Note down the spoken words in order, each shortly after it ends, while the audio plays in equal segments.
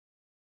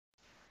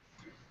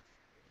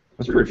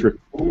That's pretty tricky.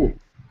 Ooh.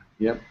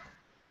 Yep.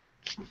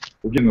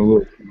 We're getting a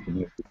little.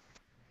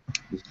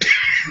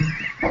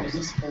 Yeah, this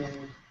is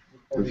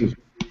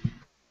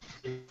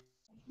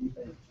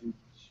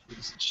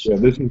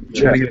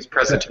Trying to get his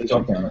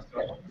presentation.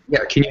 Yeah,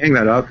 can you hang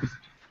that up?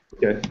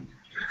 Okay.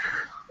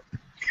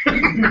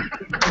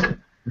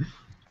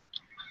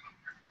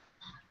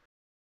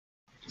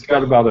 It's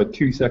got about a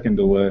 2-second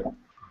delay.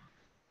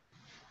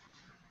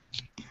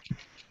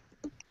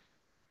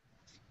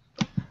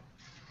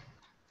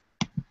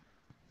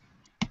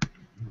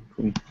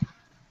 Cool.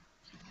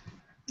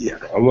 Yeah.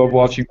 I love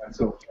watching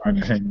myself trying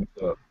to hang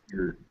this up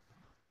here.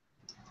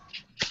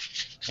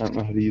 I don't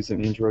know how to use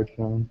an Android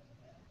phone.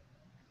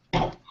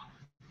 Alright,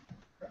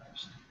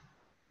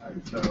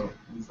 so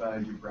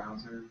inside your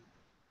browser,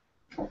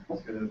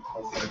 it's going to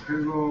plus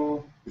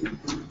Google. So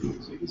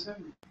you said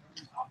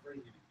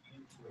operating in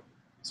Android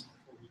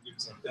before we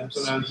give some. That's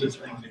what I was just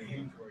thinking.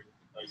 Android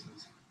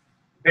devices.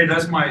 Hey,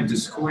 that's my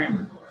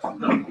disclaimer. Put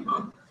that in the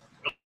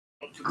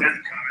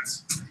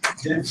comments.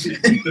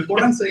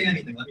 Before I say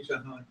anything, let me show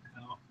how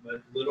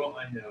little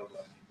I know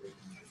about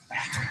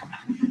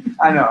Android.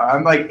 I know,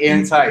 I'm like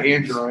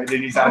anti-Android,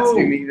 and he's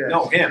asking me to.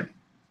 No, him.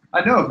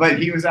 I know, but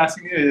he was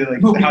asking me to,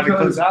 like, No, how to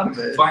because close out of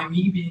it. By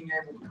me being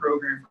able to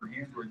program for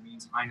Android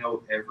means I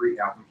know every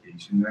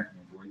application that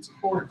Android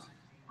supports.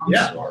 I'm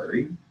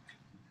sorry.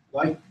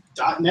 Like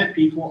 .NET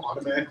people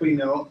automatically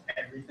know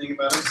everything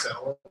about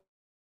Excel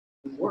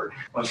and Word.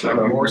 Or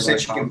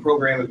since you can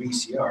program a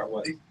VCR,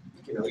 what? You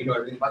know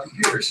everything about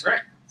computers.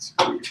 Right.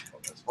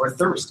 Or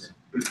Thurston.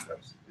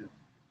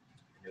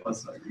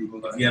 Plus, like,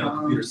 Google. If you have a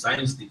computer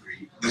science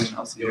degree, you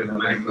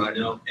automatically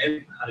know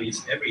how to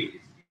use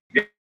every.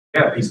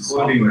 Yeah,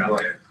 including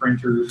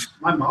printers.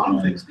 My mom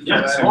thinks because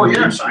Yes. I have a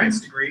computer science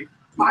degree,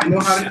 I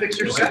know how to fix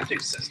your septic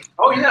system.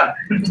 Oh yeah.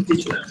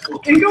 Teach you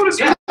that. And go to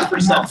school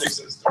for septic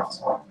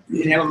systems. You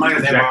didn't have a mind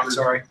of that, Mom.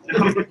 Sorry.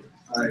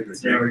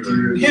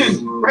 Yeah,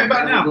 right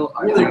about now.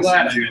 I'm really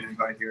glad I didn't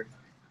invite here.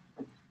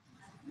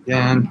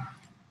 Dan.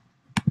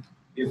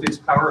 If it's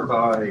powered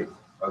by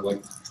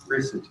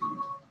electricity,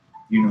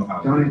 you know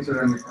how. Don't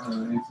answer on the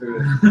phone, answer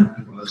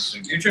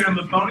it. You turn on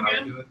the phone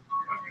again?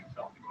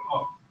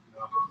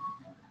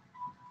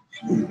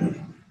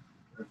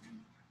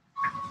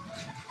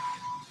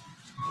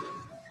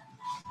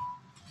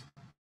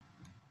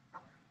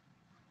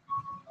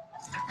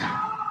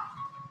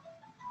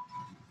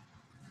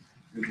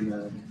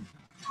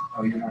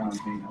 Oh, you're not on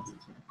Hangouts.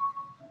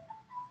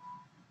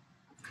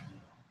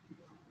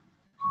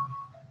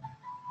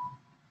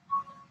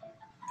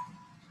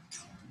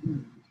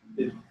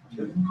 Did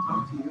Kevin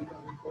talk to you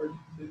about recording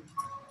too?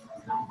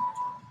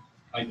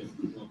 I did.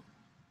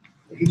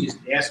 He just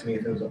asked me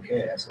if it was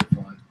okay. I said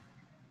fine.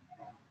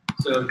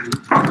 So,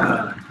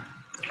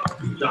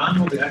 John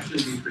will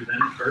actually be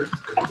presented first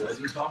for the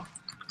Tiezen talk.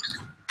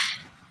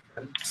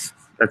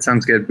 That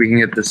sounds good. We can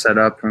get this set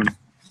up.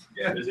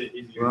 Yeah. Is it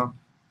easier? Well,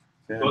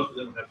 yeah. Both of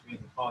them have to be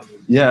in the call.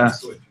 Yeah.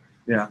 Switch.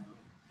 Yeah.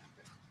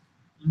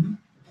 Mm-hmm.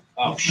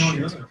 Oh,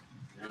 shit.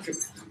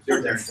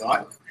 You're there,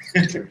 thought.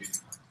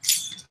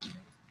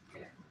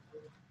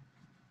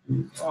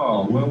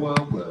 Oh, well.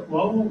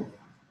 Whoa.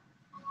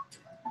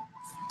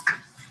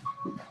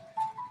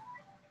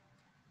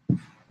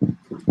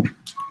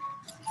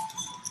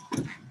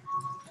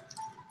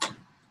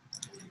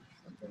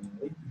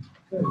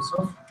 Okay,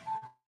 so.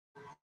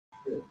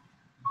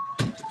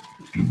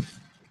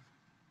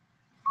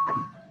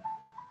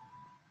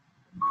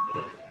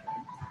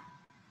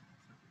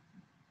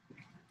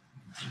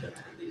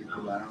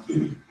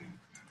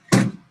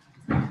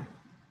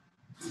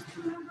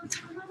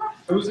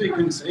 Jose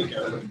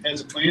Canseco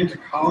has a plan to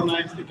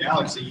colonize the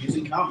galaxy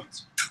using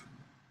comets.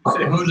 You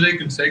say Jose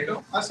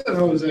Canseco? I said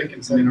Jose Are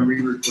Canseco. we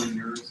recording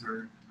yours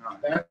or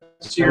not?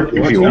 That's your.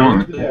 If you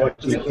want.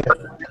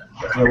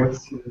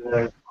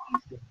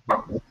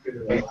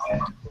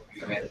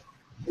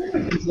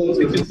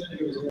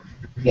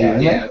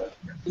 Yeah.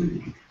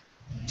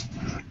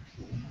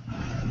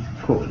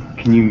 Cool.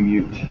 Can you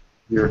mute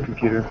your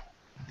computer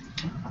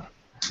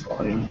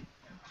volume?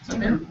 Hey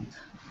man.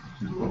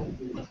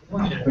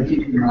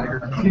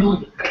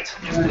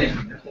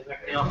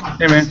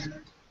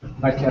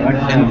 I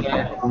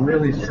can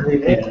really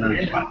make it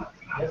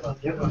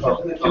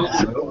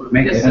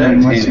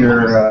unless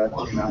you're I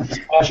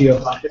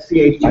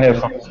have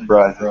from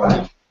Brad.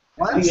 SPAG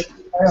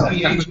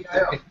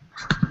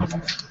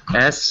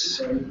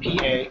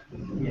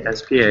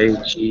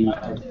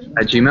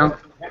at Gmail?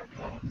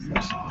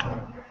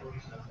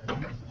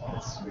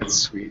 That's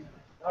sweet.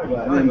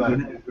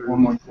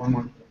 One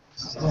more.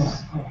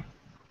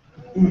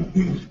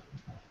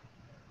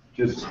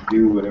 Just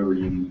do whatever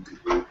you need to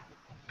do.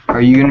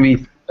 Are you going to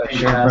be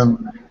sharing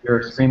from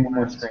your screen one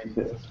or screen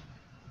two?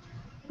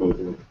 Both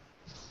of them.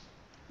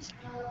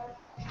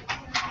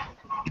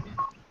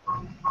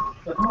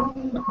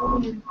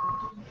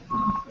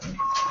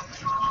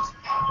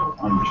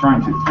 I'm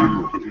trying to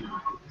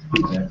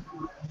do that.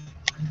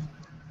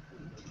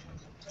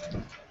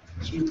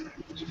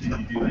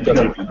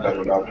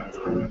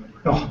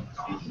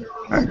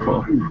 Alright,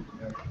 cool.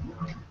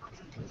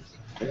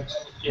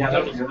 Yeah,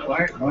 that was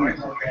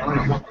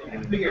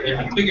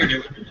figured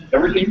it would.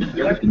 Everything.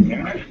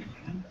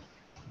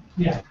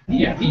 Yeah,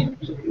 yeah, he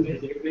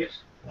database.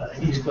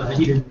 He just but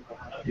he didn't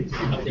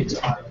updates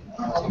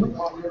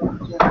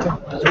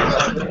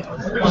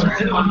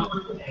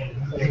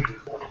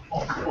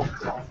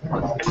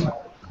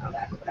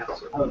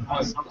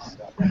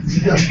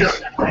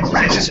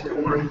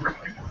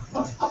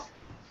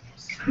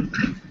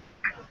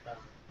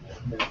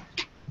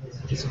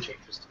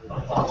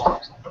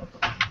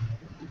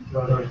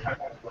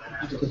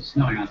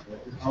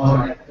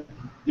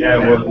Yeah,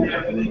 well.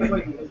 Yeah.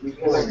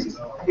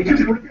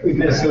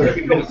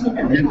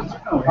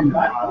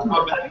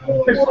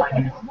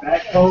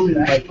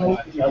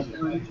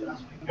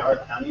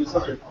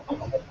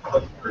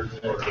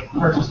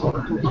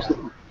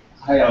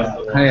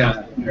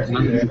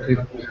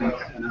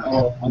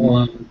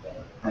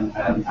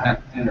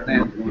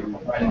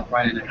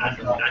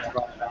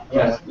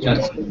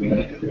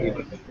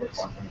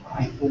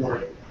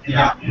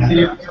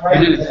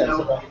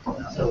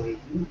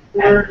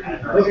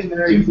 Living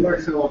there, you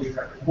are so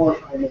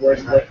horrifying the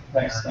worst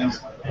things.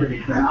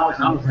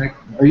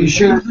 Are you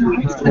sure?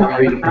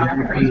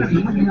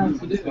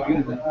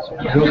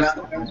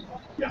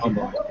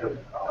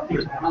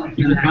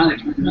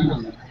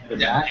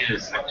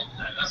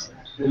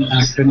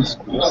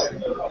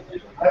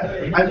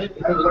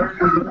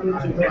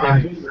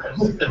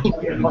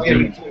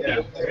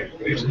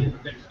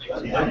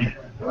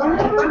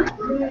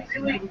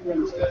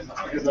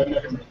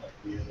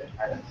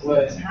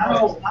 Was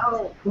how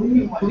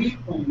who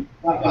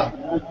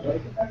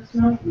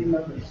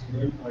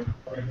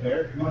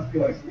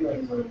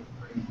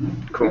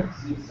Cool.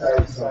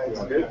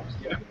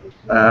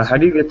 How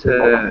do you get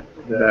to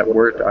that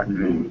Word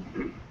document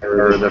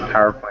or the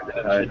PowerPoint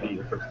that I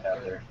need for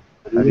there?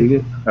 How do you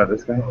get? Oh,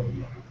 this guy.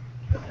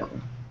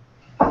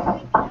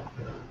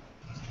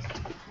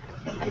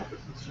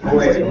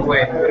 Wait,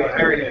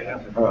 there it is. I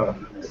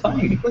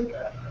thought you clicked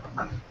that.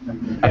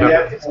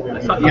 Yeah. I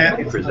thought you had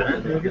to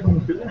present.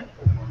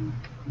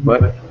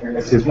 What?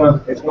 It's one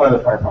of the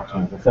Firefox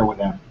ones. I said with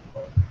them.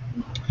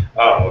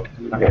 Oh, okay.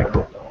 Okay,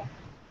 cool.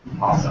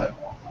 Awesome.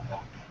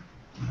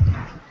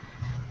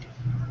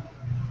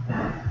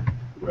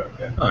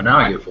 Oh, now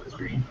I get full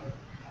screen.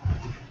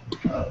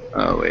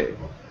 Oh, wait.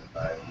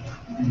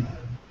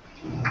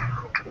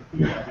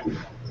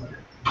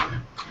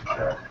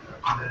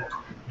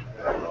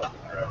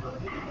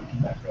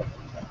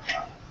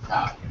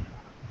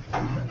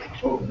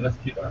 Oh, that's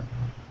too dark.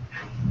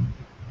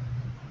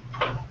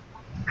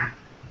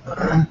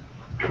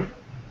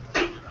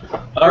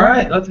 All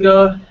right, let's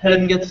go ahead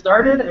and get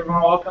started.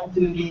 Everyone, welcome to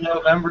the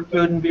November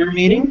Code and Beer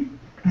meeting.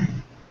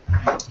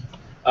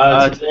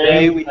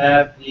 Today we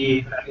have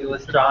the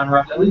fabulous John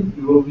Riley,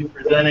 who will be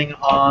presenting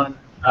on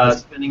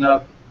spinning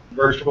up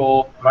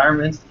virtual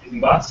environments using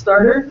Bot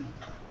Starter.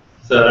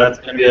 So that's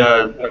going to be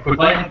a quick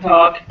lightning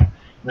talk.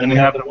 Then we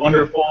have the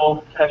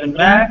wonderful Kevin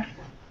Mack.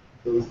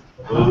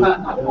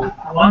 Oh,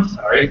 I'm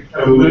sorry.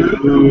 Kevin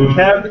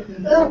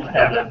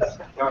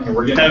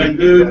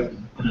Booth.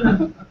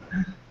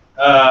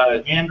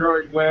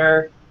 Android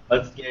Wear.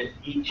 Let's get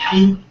Geek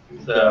Chic.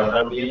 So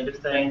that'll be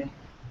interesting.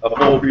 A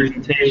full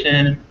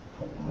presentation.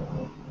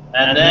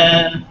 And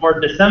then for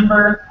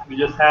December, we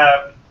just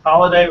have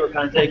holiday. We're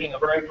kind of taking a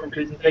break from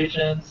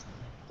presentations.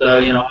 So,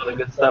 you know, all the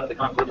good stuff that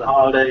comes with the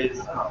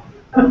holidays.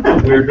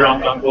 Weird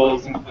drunk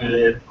uncles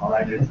included, all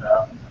that good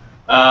stuff.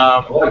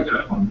 I like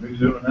that one. Who's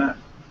doing that?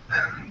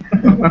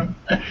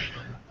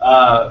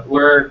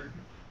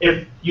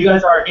 If you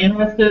guys are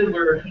interested,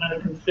 we're kind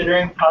of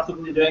considering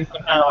possibly doing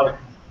some kind of,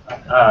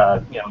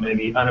 you know,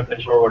 maybe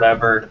unofficial or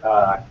whatever,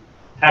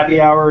 happy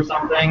hour or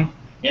something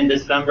in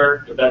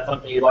December. If that's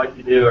something you'd like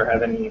to do or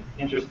have any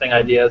interesting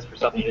ideas for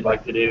something you'd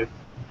like to do,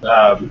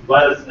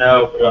 let us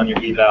know, put it on your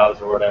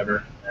evals or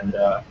whatever, and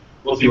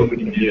we'll see what we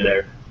can do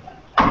there.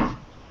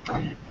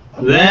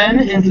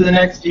 Then, into the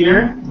next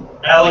year,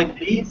 Alec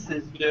Dietz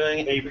is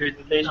doing a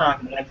presentation on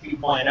Connect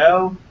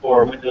 2.0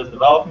 for Windows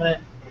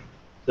development.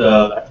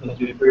 So that's going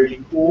to be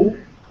pretty cool.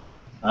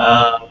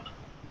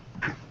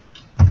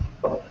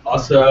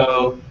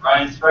 Also,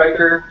 Ryan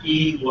Stryker,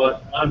 he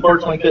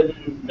unfortunately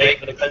couldn't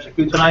make the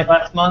Pechaku tonight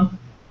last month.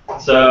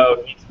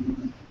 So he's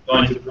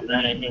going to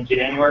present it in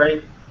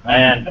January.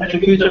 And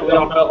Pechaku, we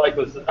all felt like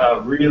was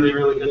a really,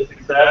 really good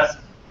success,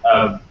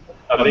 a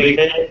big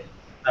hit.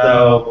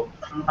 So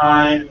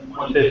sometime in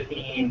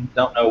 2015,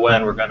 don't know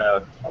when, we're going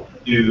to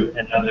do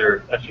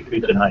another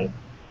Pechaku tonight.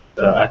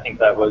 So I think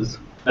that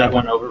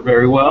went over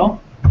very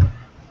well.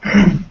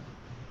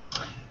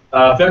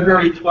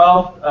 February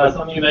 12th,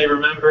 some of you may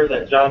remember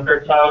that John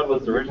Fairchild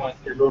was originally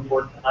scheduled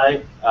for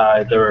tonight.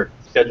 There were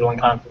scheduling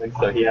conflicts,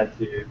 so he had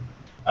to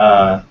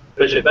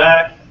push it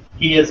back.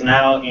 He is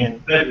now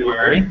in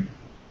February.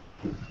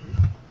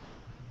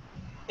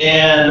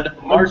 And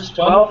March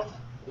 12th,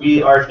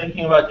 we are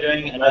thinking about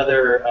doing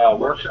another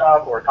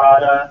workshop or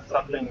kata,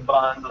 something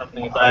fun,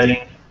 something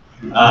exciting.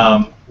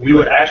 We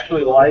would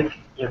actually like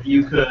if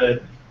you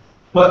could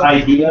put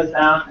ideas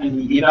down in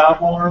the eval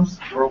forms.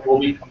 We'll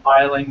be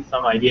compiling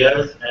some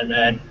ideas, and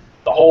then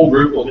the whole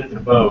group will get to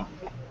vote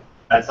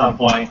at some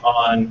point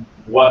on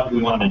what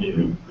we want to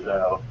do.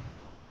 So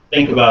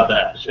think about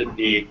that. Should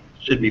be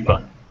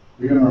fun.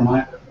 You're going to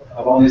remind us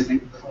of all these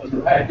things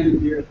I do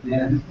here at the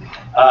end.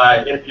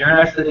 If you're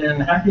interested in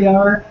happy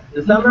hour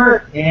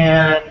December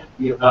and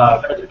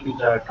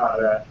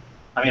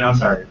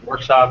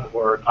workshop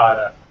or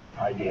kata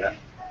idea.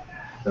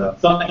 So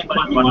something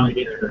fun you want to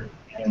get your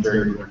hands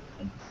dirty with.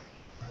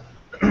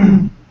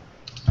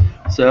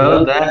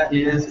 So that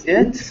is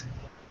it,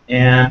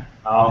 and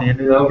I'll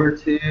hand it over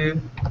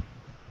to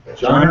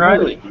John and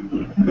Riley.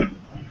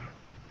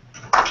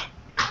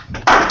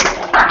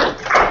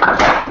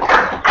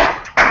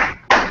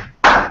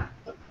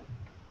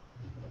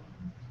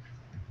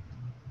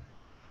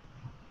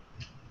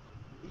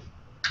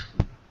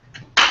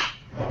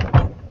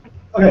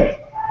 Okay.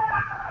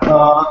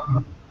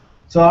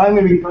 So I'm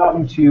going to be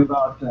talking to you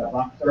about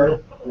Boxer,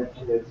 which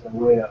is a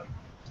way to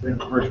spin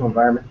a virtual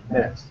environment in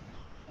minutes.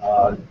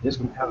 This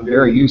can become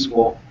very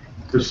useful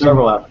for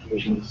several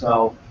applications.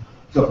 So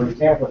for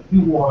example, if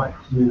you want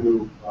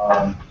to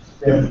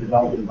spin a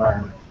development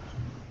environment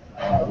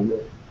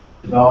with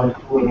development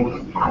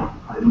tools,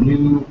 a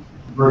new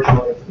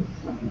virtual instance,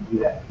 you can do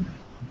that.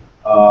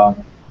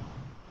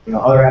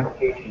 Other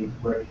applications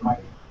where it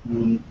might be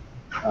in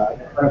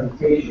a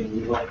presentation,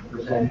 you want to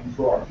present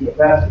control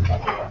TFS or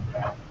something like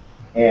that.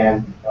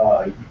 And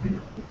you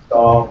can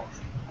install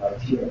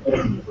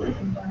TFS in the virtual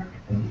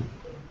environment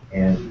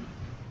and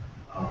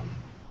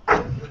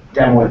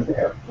demo it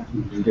there. That's what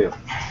you can do.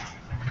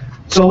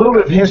 So a little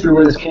bit of history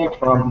where this came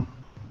from.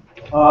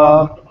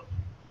 Probably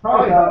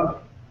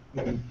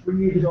 3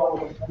 years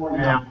old, 4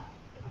 now.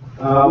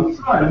 We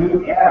saw a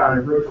new add-on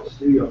in Virtual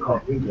Studio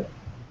called Wearable.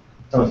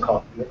 So it's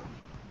called Wearable.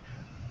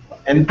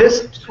 And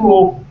this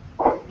tool,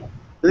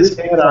 this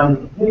add-on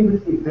is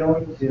basically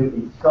built to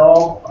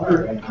install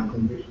other add-ons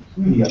in Visual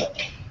Studio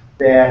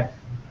that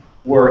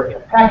were in a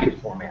package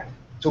format.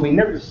 So we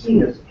never seen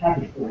this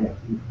package format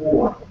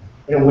before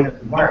in a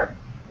Windows environment.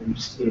 We've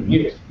seen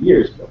it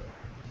years ago.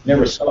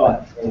 Never saw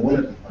it in a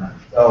Windows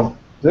environment. So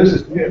this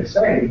is really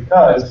exciting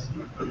because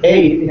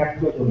A, you have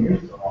to go to an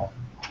install,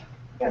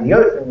 and the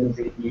other thing is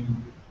that you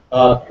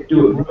could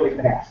do it really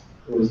fast.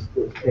 It was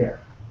there.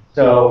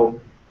 So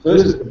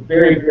this is a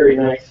very, very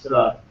nice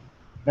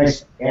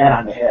nice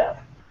add-on to have.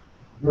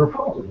 The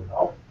proposal,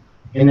 though,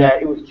 in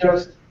that it was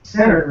just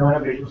centered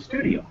around Visual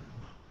Studio.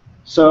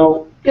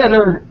 So, yeah,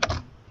 another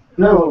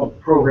little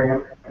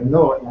program,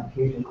 another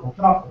application called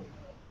Chocolate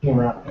came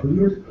around 2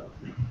 years ago.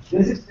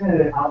 This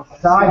extended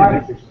outside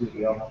of Visual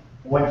Studio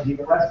and went to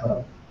the rest of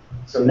it.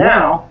 So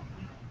now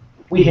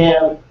we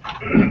have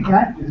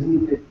packages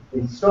we could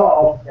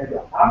install at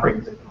the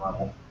operating system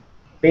level,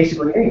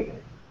 basically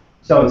anything.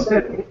 So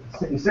instead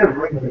of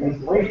writing an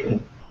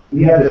installation,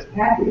 we have this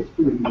package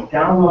that we can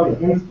download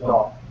and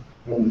install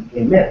in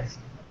minutes.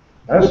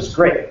 Now, this is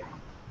great.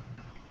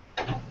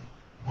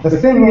 The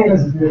thing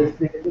is,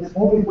 this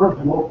only works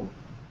locally.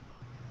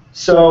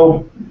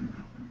 So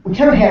we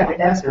kind of have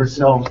to ask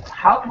ourselves,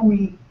 how could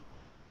we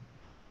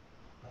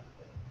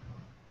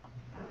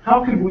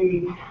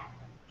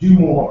do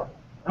more?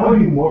 How would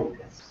we do more with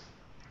this?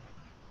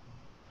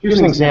 Here's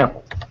an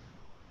example.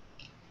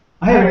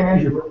 I have an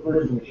Azure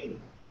virtual machine.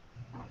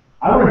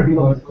 I want to be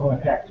able to install my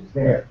packages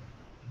there.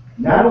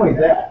 Not only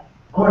that,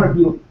 I want to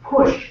be able to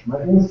push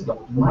my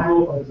install to my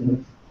local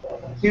instance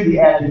to the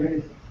Azure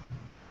instance.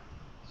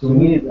 So we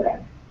needed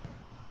that.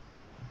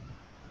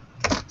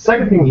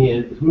 Second thing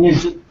is we need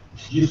to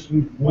just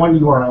use one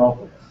URL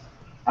for this.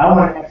 I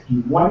want to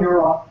execute one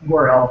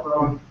URL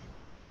from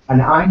an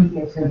IE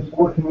instance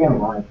or command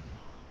line,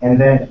 and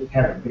then just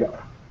have it go.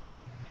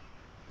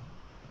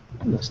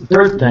 The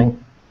third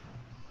thing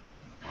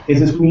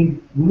is we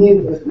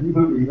need this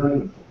reboot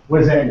rerunning. What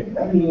does that mean?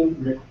 That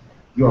means that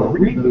your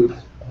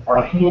reboots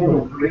are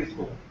handled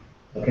gracefully.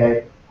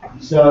 Okay?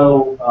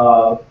 So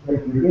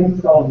if you're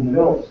installed in the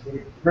middle,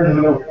 if you're in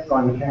the middle of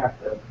installing, you have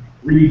to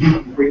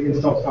reboot,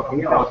 reinstall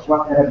something else. You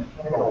want that to be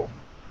handled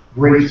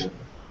gracefully.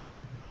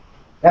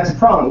 That's a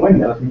problem in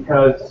Windows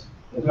because,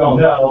 as we all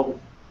know,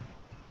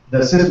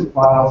 the system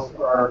files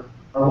are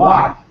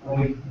locked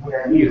when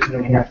we're in use, and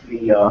then we have to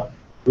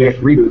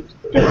reboot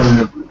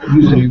and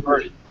use a new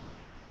version.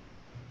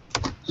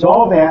 So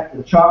all that,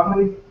 the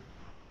chocolate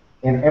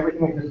and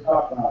everything we just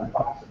talked about in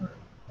Boxer,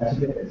 that's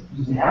it. It's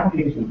just an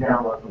application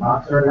download from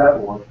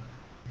boxer.org,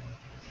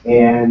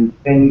 and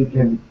then you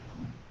can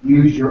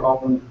use the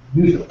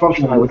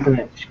functionality within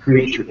it to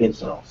create your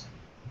installs.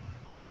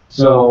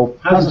 So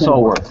how does this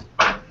all work?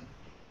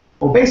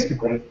 Well,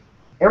 basically,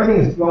 everything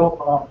is built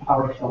off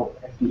PowerShell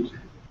execution.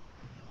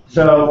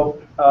 So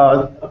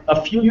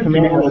a few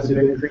commands have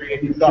been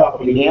created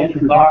thoughtfully and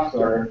through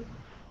Boxer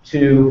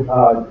to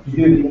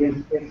do the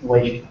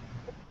installation.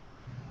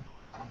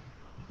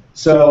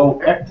 So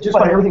just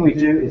about everything we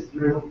do is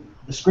through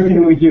the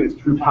scripting we do is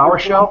through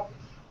PowerShell.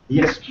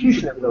 The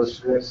execution of those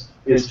scripts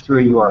is through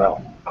a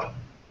URL.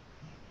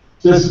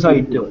 So this is how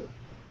you do it.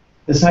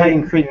 This is how you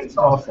can create an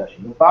install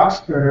session. With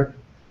Boxer,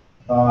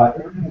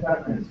 Everything's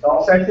got an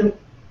install section,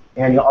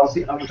 and I'll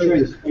show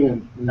you the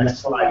screen in the next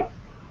slide.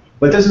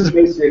 But this is a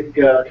basic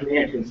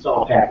command to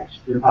install a package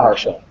through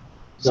PowerShell.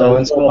 So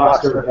install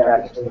box server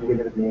package, so we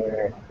give it a name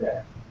and like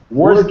that.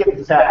 Where to get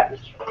this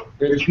package?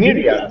 There's a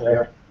community out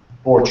there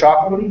for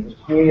Chocolatey, there's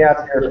a community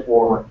out there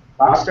for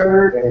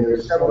Boxstarter, and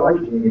there's several other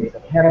communities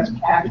that have some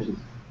packages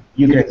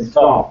you can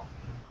install.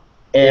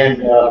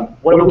 And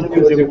what it will do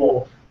is it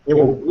will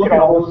look at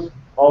all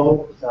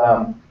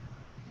those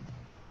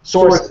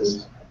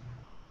sources,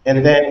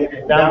 and then you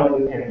can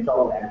download and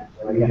install the package.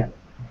 So again,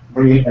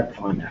 where you have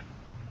to find that.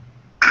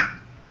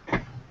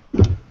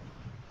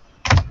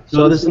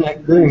 So this is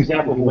an good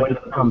example of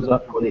what comes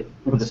up for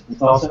this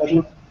install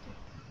section.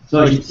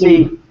 So as you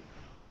see,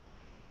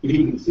 if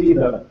you can see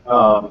the,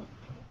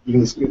 you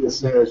can see what this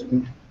says. You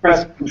can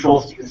press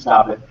Control-C to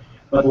stop it.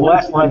 But the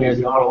last line there is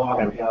the auto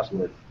login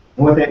password.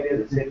 And what that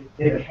is if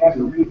it has to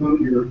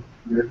reboot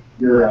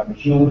your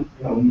machine,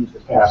 it'll use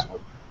this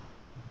password.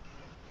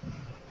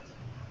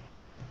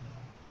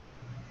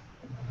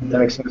 Does that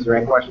make sense? Are there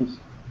any questions?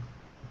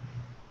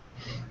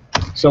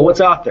 So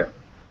what's out there?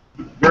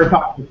 Very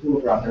popular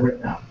tools are out there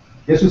right now.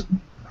 This was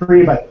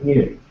created by the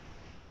community.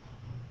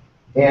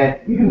 And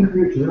you can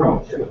create your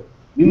own too.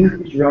 You can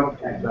create your own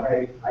package.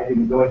 I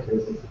didn't go into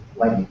this as a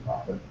lightning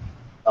talk, but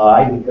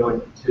I didn't go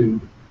into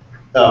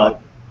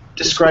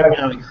describing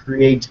how to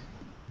create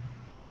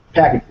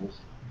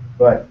packages.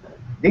 But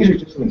these are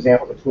just some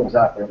examples of tools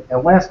out there.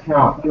 And last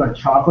count, on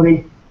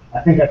Chocolatey, I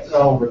think I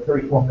saw over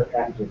 34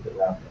 packages that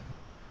are out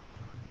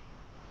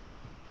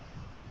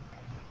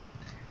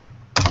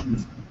there.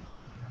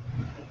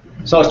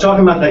 So I was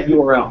talking about that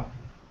URL.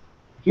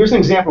 Here's an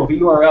example of a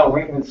URL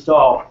where you can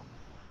install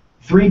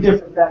 3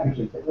 different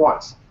packages at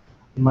once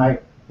in my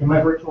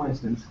virtual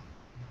instance,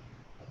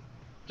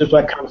 just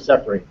like kind of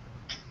separate.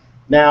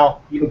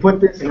 Now you can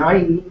put this in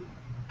IE,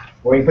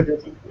 or you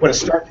can put a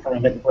start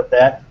from it and put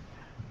that,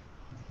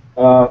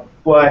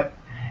 but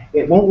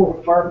it won't work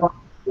with Firefox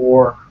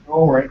or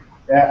Chrome or anything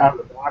like that out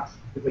of the box.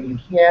 But you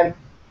can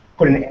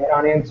put an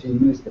add-on in to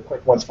use the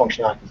Click Once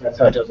functionality, because that's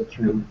how it does it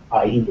through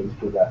IE, is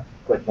through that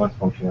Click Once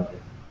functionality.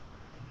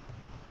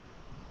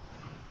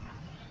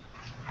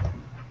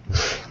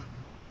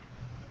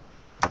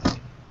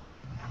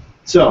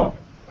 So,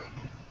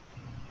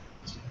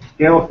 it's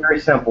very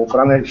simple, but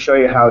I'm going to show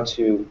you how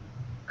to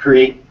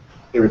create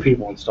a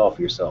repeatable install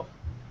for yourself.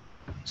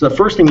 So the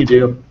first thing you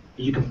do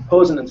is you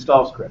compose an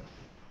install script.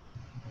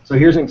 So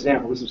here's an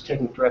example. This is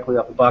taken directly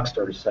off the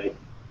Boxstarter site.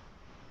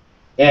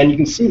 And you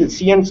can see that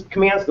CN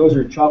commands, those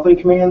are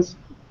Chocolatey commands.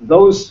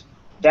 That's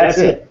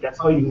it. That's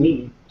all you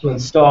need to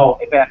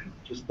install a package,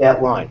 just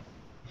that line.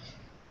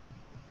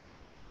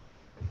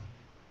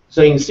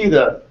 So you can see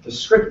the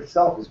script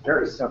itself is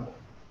very simple.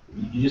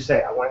 You just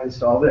say, I want to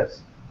install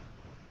this.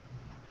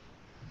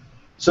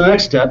 So the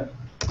next step,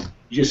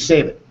 you just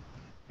save it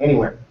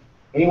anywhere.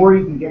 Anywhere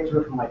you can get to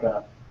it from like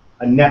a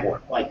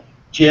network, like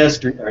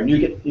Gist or a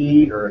NuGet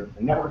feed or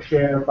a network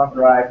share, bump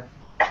drive,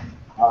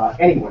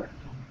 anywhere.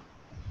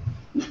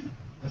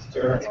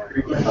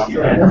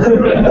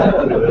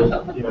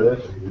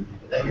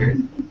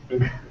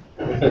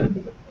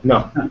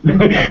 No.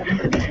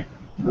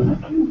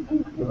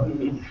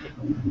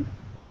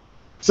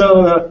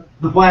 So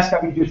the last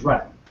step you just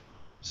run it.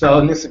 So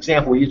in this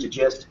example, we used a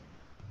gist,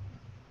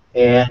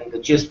 and the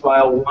gist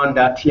file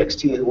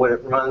 1.txt is what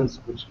it runs,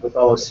 which with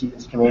all those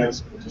CS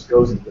commands, it just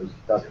goes and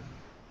does it.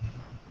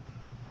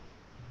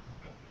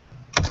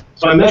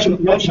 So I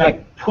mentioned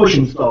I push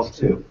installs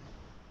too.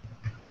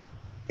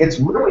 It's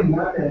really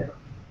not that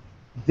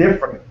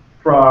different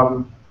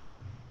from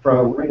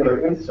a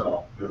regular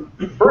install.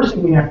 First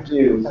thing you have to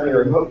do is on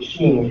your remote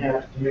machine, you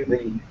have to do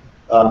the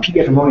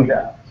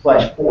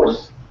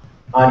pf/force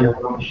on your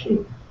remote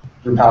machine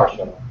through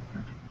PowerShell.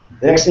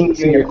 The next thing you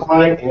do in your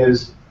client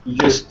is you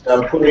just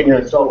put in your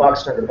install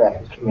Boxstarter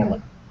package command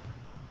line.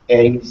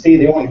 And you can see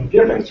the only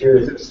difference here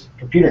is this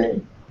computer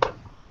name.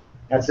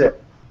 That's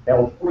it. That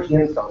will force the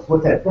install. So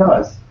what that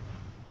does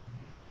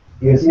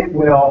is it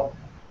will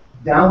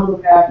download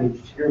the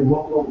package to your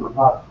local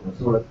repository.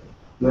 So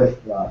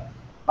with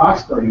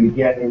Boxstarter, you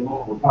get a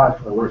local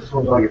repository where it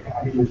stores all your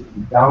packages that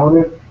you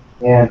downloaded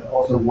and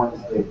also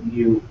ones that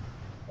you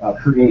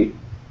create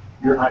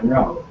on your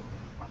own.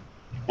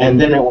 And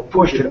then it will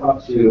push it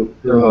up to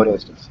the remote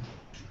instance.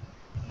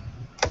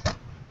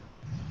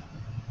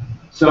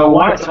 So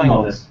why am I telling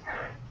all this?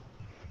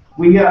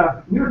 We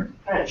were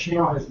kind of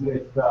challenged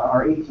with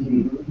our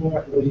ATD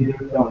bootcamp. For those of you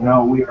who don't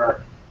know,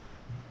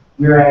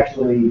 we're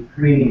actually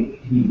creating an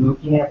ATD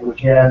bootcamp,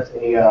 which has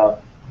a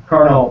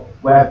kernel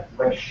web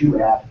shoe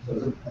app, so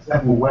it's a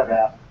simple web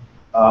app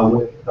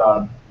with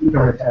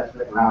e-learning tests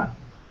written on it.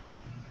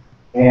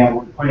 And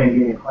we're planning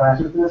to get a class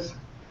with this.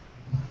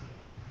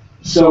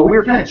 So we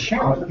were kind of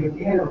challenged because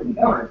we had everything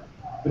done,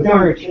 but then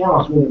we were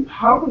challenged with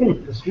how are we going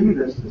to distribute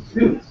this to the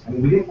students? I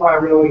mean, we didn't want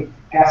to really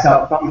pass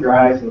out thumb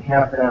drives and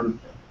have them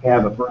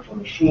have a virtual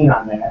machine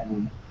on that,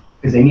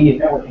 because they needed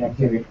network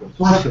connectivity for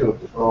source code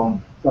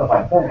control, stuff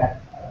like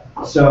that.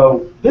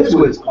 So this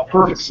was a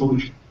perfect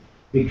solution,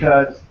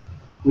 because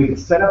We could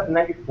set up the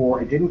night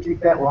before. It didn't take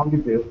that long to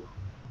do,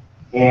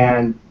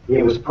 and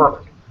it was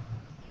perfect.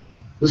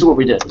 This is what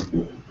we did.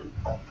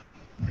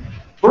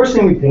 First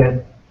thing we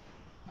did,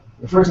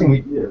 the first thing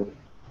we do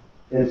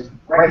is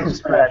right from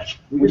scratch.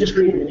 We just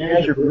created an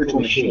Azure virtual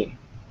machine.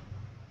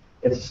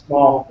 It's a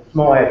small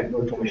Azure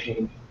virtual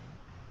machine,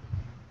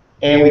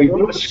 and we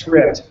wrote a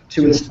script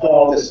to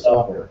install this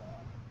software.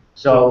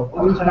 So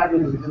all we have to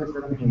do is exist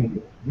everything we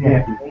do. We don't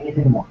have to do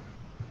anything more.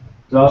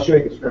 So I'll show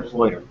you the scripts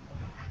later.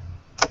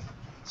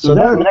 So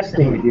then the next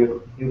thing we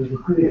do is we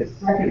create a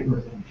second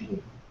virtual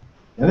machine.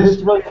 Now this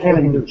is really kind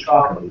of into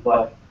chocolate,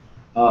 but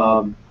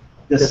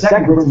the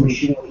second virtual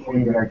machine before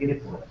you get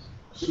it for us,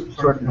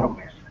 source control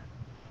master.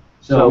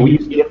 So we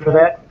use Git for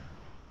that,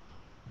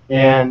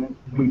 and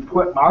we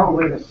put our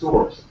latest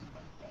source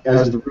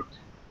as the root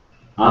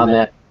on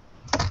that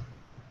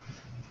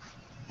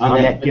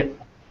Git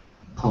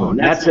clone.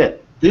 That's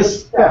it.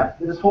 This step,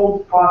 this whole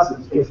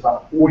process takes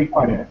about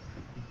 45 minutes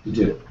to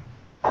do.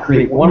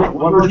 Create one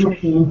virtual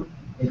machine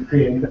and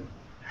create it.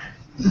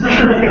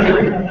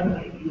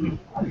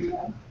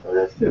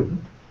 That's two.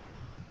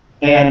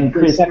 And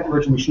create a second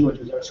virtual machine, which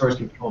is our source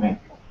control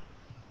manager.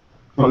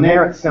 From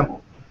there, it's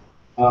simple.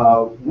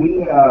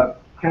 We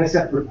kind of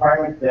set the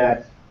requirement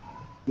that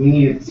we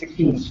needed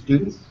 16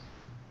 students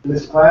in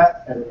this class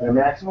at a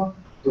maximum,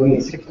 so we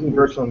needed 16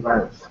 virtual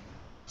environments.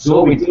 So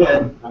what we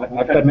did,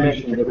 I've got to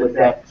mention that with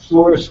that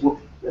source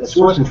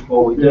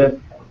control, we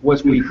did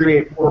was we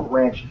created 4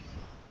 branches.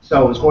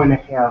 So it's going to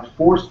have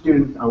 4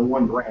 students on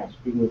one branch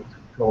being able to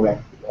control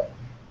that,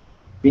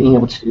 being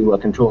able to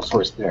control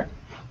source there.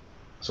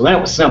 So that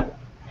was simple.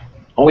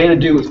 All we had to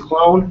do was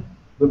clone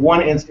the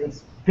one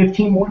instance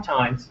 15 more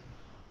times,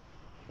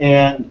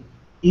 and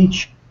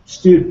each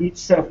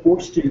set of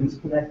 4 students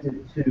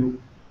connected to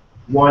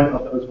one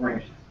of those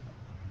branches.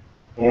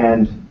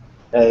 And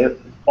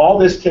all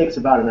this takes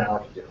about an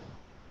hour to do,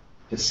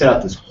 to set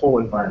up this whole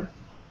environment.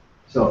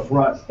 So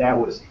for us, that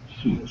was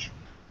huge.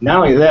 Not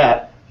only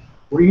that,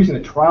 we're using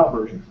a trial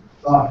version of the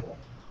software.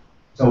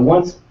 So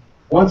once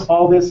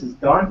all this is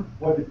done,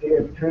 once the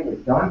data training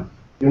is done,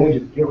 then we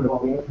just get rid of all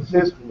the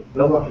emphasis and we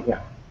build up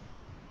again.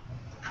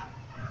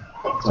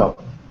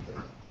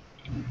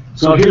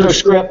 So here's our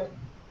script.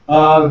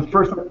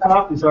 First on the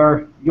top is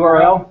our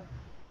URL.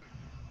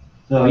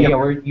 So yeah,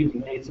 we're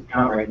using Nate's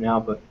account right now,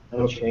 but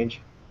that'll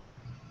change.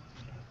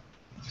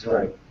 That's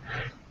right.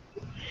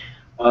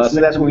 So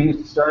that's what we use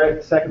to start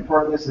it. The second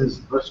part of this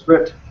is our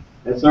script.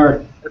 That's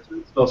our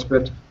install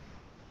script.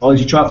 All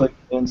these chocolate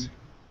pins.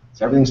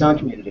 So everything's on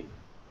community.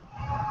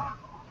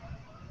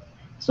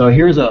 So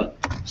here's a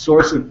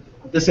source of,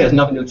 this has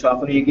nothing to do with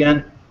chocolatey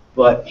again,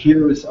 but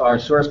here is our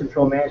source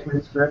control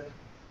management script.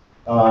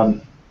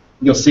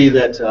 You'll see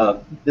that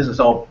this is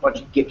all a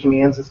bunch of Git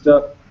commands and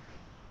stuff.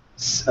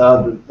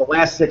 The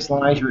last 6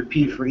 lines you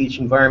repeat for each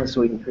environment so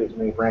we can create as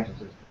many branches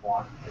as we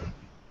want.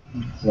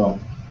 So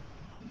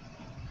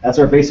that's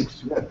our basic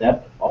script.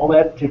 All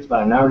that takes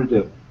about an hour to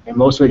do, and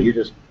most of it you're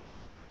just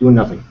doing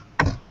nothing.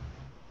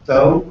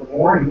 So for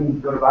more, you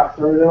can go to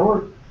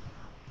boxstory.org.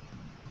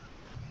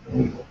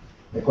 Any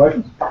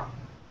questions? Is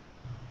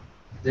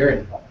there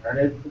an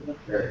alternative to this,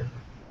 or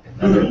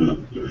another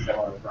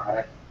similar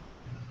product?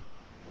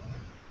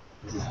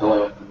 This is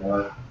going with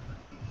more.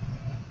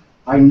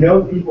 I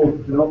know people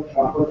build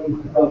chocolate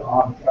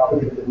off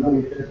chocolate because it's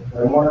really different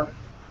framework,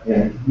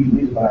 and you can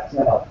use it by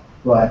itself.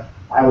 But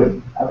I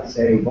would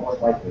say most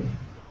likely.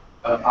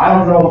 I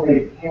don't know if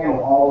they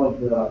handle all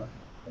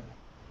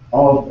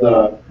of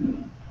the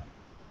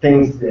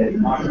things that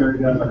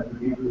Oxford does, like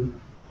the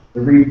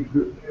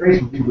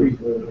creation of 2 weeks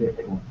is a really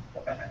big one.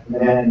 And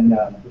then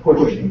the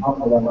pushing,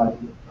 also that like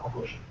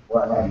pushing.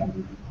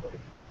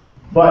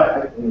 But I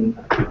mean,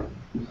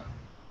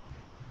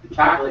 The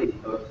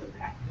chocolate goes to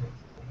packages.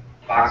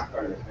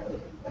 Boxcar is kind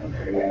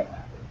of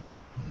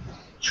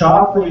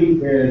Chocolate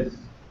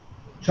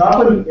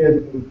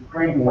is a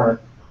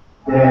framework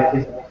that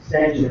is an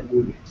extension of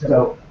Movie.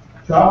 So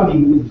chocolate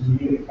uses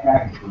Movie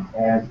packages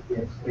as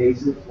its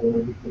basis for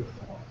Movie.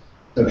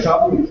 So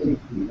chocolate is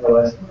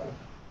OS,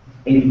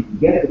 and if you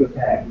get it with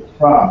packages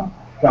from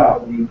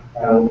chocolate,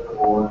 Pebble,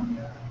 or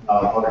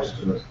other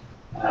stores.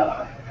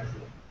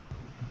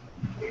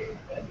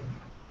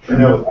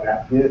 No,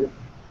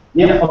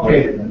 yeah,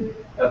 okay.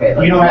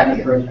 Okay. You don't have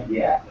to first.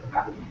 Yeah.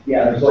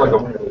 Yeah, there's like a.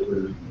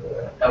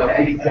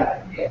 Okay.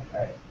 Exactly. Yeah.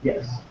 Right.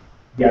 Yes.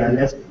 Yeah, and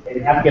that's,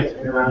 it has to get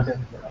spin around.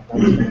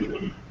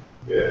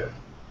 Yeah.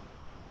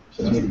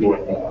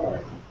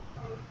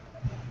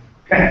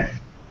 Okay.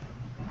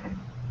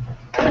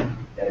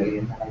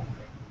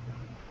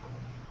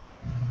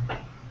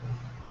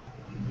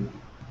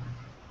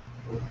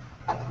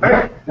 All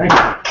right, thank you.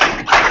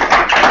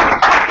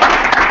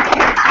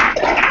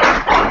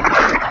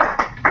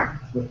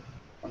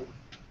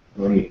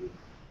 What do you?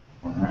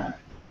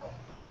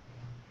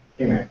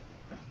 Hey, man.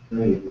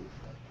 You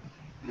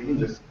can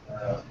just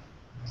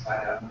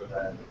sign up for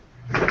that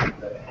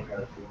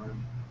hangout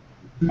form.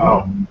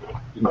 Oh.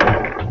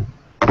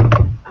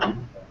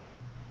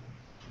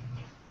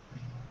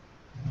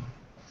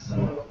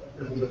 So,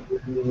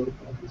 Those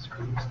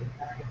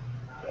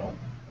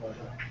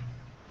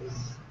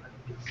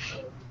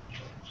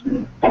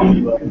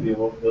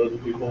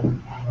people.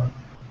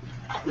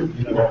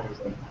 You know, that was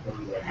like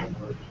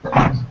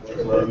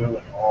logo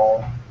and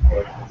all.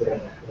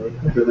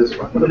 For this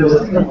one.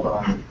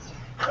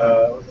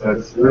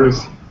 That's yours.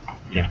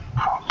 Yeah.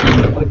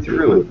 Click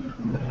through it.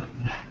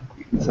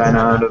 You can sign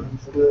out of.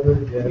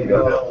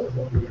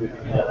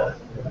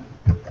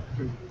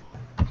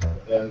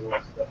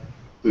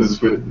 This is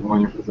for the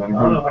one you're presenting.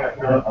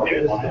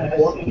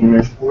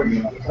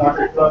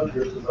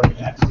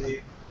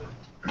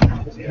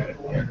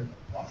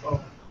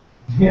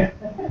 Yeah.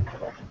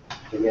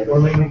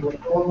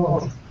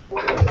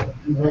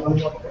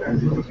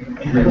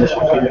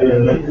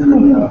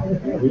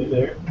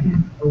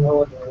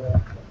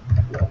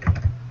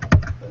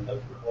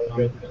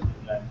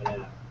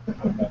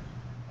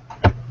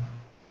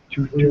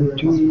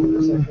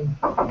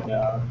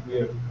 Yeah, we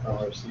have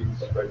our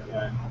seats right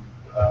behind,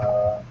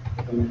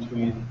 in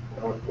between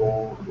North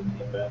Pole and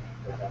the event.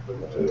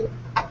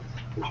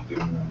 What you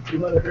do?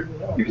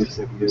 You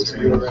just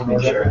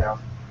share now.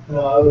 No,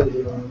 I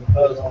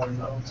was on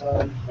the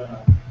outside.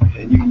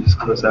 And you can just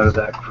close out of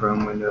that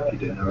Chrome window if you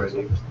didn't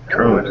already.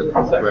 Chrome window,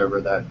 wherever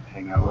that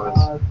hangout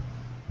was.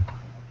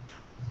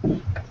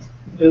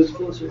 It was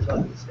closer to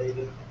like the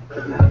stadium.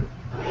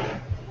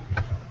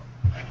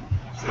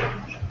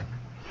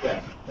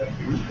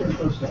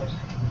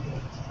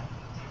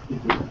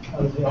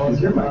 Is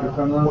your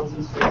microphone on?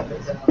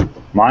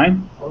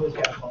 Mine?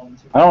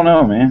 I don't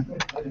know, man.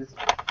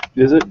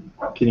 Is it?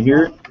 Can you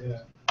hear it? Yeah.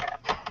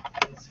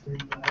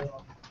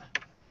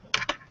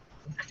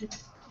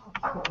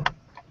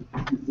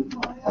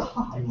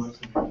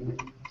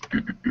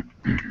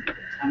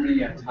 How many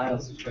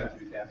tiles did you have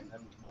to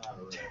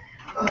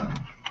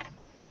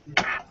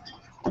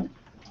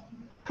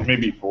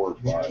Maybe 4 or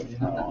 5.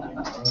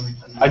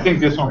 I think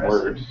this one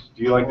works.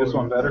 Do you like this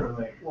one better?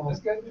 That's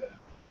good.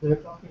 They're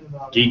talking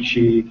about. Geek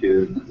Chic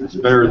is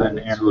better than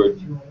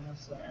Android.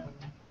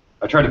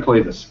 I tried to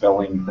play the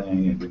spelling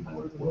thing, it didn't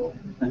work well.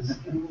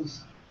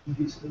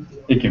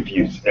 It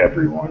confused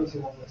everyone. 6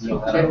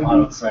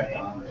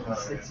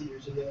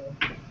 years ago.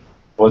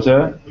 What's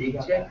that?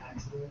 Geek Chic?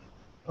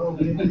 Oh,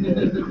 Is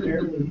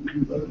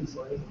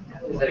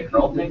that a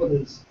girl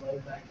thing?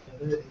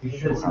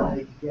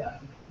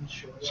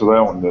 So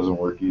that one doesn't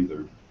work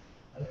either.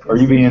 Are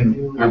you being,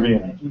 you're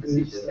being,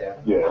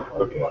 yeah,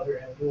 okay.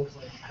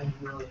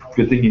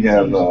 Good thing you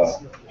have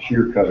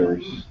shear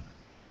cutters.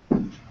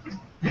 Cut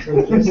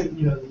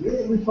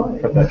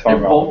that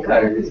tongue Bolt off.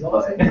 cutters,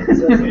 but I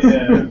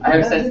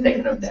have since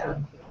taken them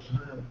down.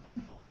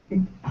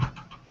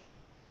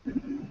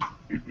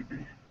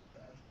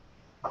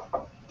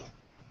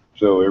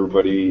 So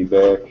everybody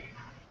back?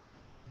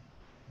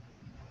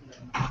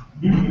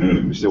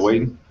 You still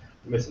waiting?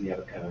 Missing the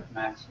other Kevin.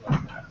 Max.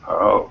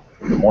 Oh,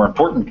 the more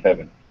important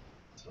Kevin,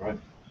 That's right.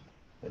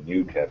 the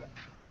new Kevin,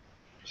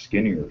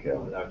 skinnier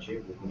Kevin. Without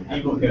you.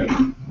 Evil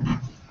Kevin.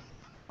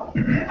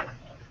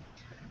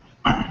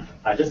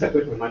 Just a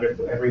quick reminder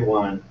to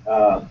everyone,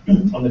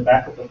 on the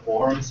back of the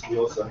forums, we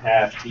also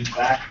have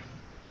feedback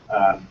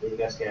that you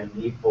guys can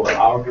leave for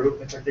our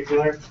group in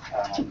particular.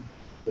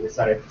 We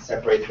decided to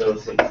separate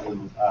those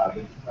into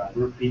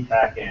group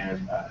feedback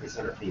and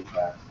listener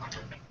feedback.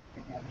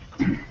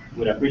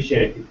 Would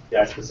appreciate it if you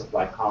guys could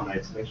supply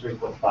comments. Make sure you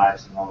put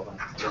 5s in all of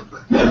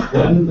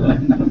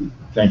them.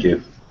 Thank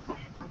you.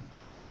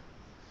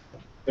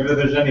 If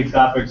there's any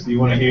topics that you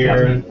want to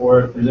hear,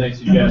 or if there's any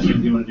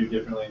suggestions you want to do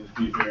differently in the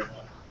future.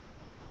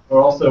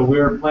 Or also,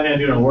 we're planning on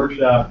doing a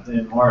workshop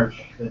in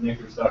March that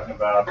Nick was talking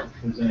about. If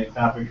there's any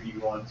topic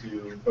you want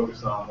to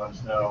focus on, let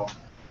us know.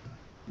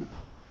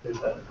 There's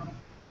that.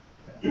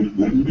 There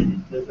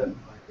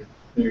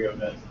you go,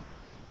 Vince.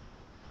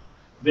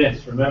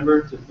 Vince,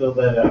 remember to fill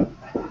that out.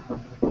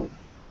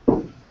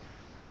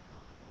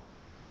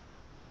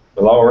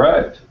 Well, all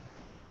right.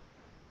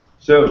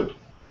 So,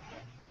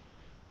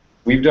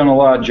 we've done a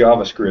lot of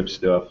JavaScript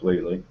stuff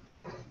lately.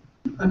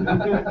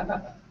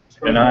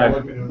 And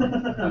I've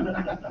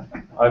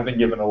been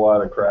given a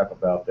lot of crap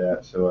about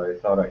that, so I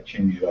thought I'd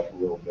change it up a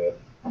little bit.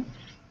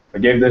 I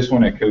gave this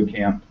one at Code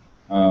Camp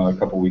a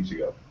couple weeks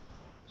ago.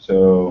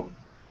 So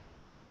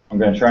I'm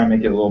going to try and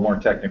make it a little more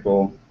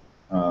technical.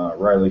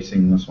 Riley's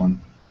seen this one.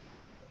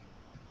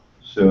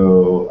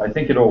 So I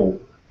think it'll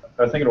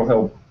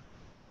help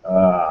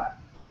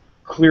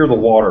clear the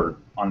water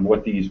on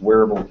what these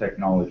wearable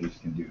technologies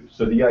can do.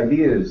 So the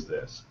idea is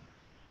this.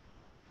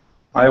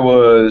 I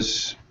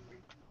was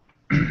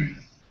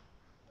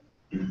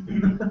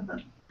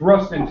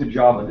thrust into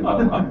Java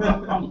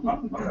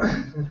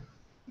development.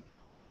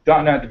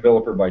 .NET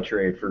developer by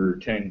trade for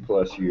 10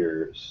 plus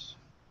years.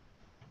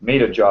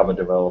 Made a Java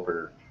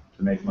developer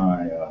to make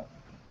my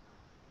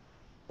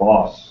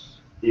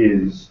boss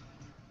is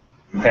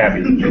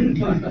happy.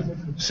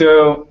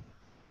 So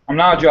I'm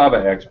not a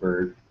Java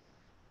expert,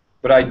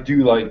 but I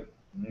do like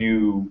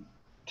new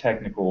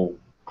technical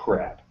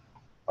crap.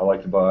 I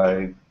like to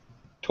buy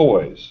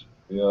toys.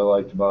 I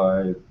like to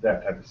buy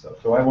that type of stuff.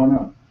 So I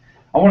want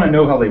to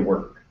know how they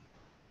work.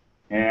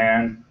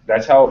 And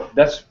that's how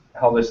this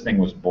thing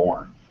was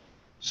born.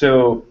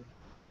 So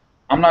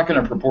I'm not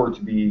going to purport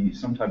to be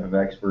some type of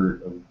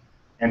expert of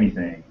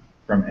anything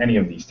from any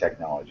of these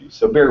technologies,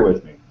 so bear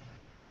with me.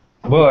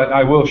 But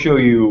I will show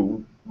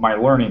you my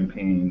learning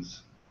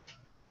pains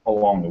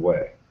along the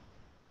way.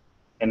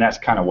 And that's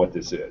kind of what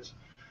this is.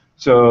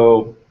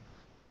 So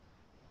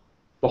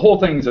the whole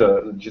thing's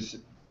just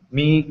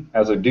me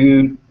as a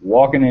dude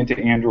walking into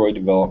Android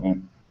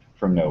development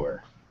from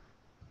nowhere.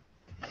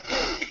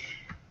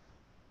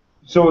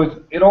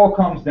 So it all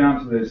comes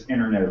down to this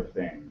Internet of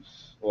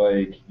Things.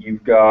 Like,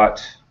 you've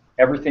got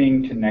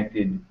everything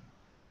connected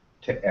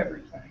to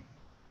everything.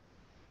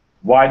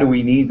 Why do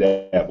we need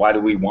that? Why do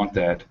we want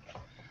that?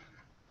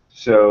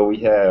 So we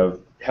have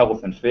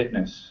health and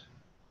fitness.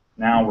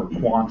 Now we're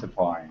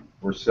quantifying.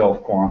 We're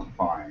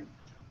self-quantifying.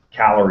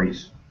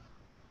 Calories,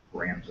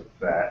 grams of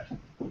fat.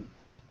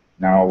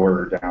 Now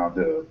we're down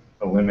to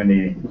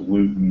eliminating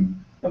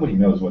gluten. Nobody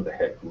knows what the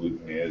heck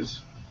gluten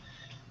is.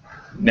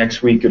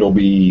 Next week it'll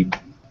be,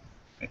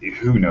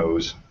 who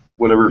knows,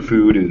 whatever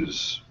food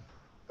is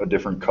a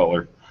different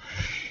color.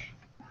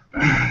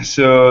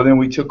 So then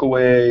we took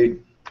away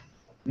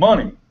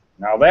money.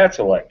 Now that's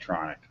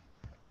electronic.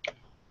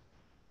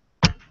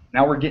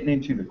 Now we're getting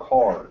into the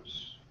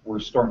cars. We're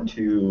starting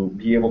to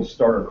be able to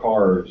start our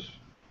cars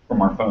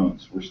from our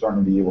phones. We're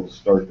starting to be able to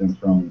start them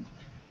from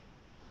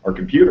our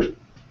computer.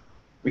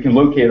 We can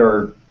locate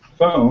our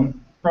phone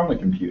from the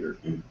computer.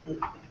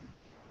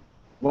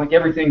 Like,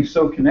 everything's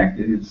so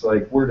connected, it's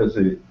like, where does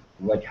it,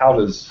 like, how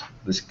does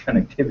this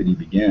connectivity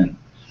begin?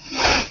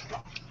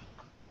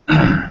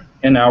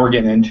 And now we're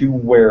getting into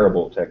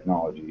wearable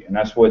technology, and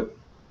that's what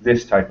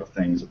this type of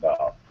thing's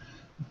about.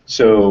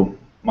 So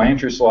my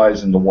interest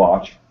lies in the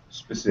watch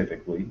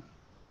specifically,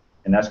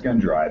 and that's going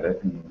to drive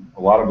it. And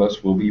a lot of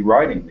us will be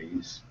writing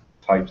these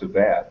types of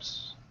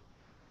apps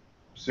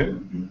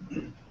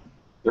soon.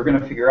 They're going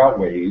to figure out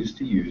ways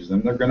to use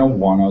them. They're going to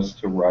want us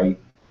to write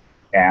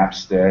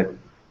apps that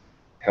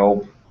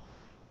help,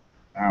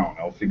 I don't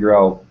know, figure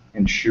out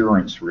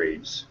insurance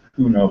rates.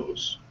 Who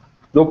knows?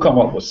 They'll come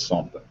up with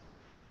something.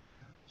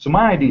 So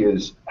my idea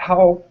is,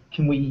 how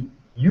can we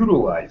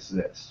utilize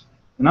this?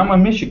 And I'm a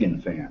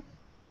Michigan fan.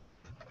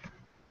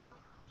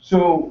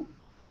 So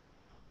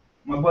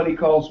my buddy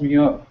calls me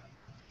up,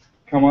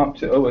 come up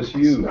to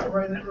OSU. Start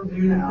writing that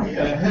review now.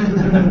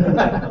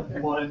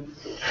 One.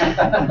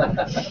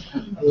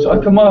 So I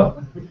come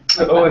up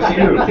to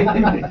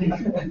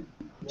OSU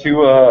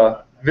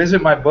to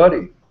visit my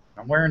buddy.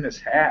 I'm wearing this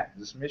hat,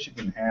 this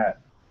Michigan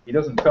hat. He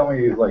doesn't tell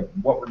me, like,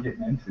 what we're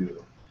getting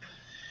into.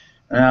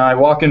 And I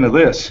walk into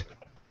this.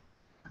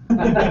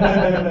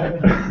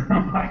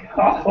 I'm like,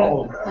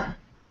 oh,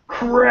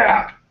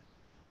 crap.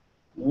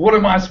 What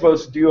am I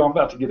supposed to do? I'm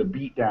about to get a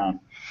beat down.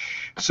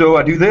 So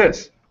I do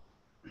this.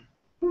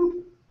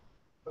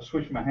 I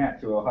switch my hat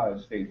to Ohio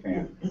State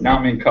fan. Now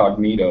I'm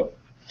incognito.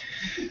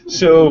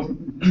 So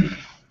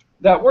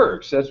that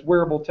works. That's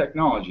wearable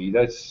technology.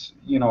 That's,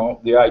 you know,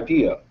 the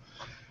idea.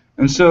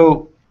 And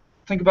so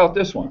think about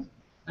this one.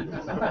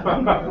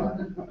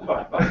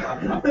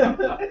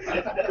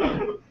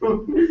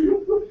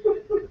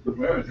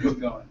 Where is this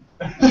going?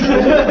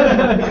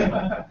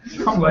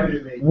 I'm like,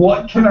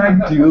 what can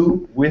I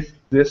do with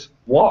this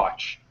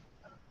watch?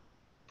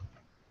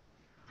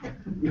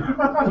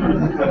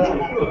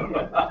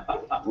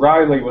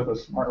 Riley with a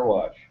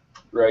smartwatch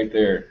right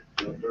there.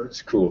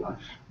 It's cool.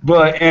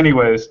 But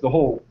anyways, the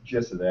whole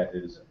gist of that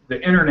is the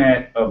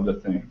Internet of the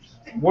Things.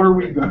 What are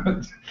we going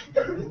to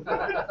do?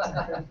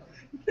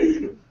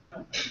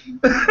 I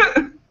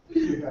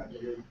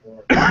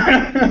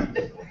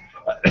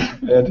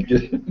had to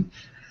get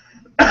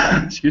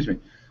excuse me.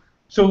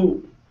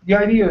 So the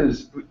idea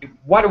is,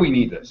 why do we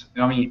need this?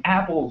 I mean,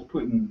 Apple's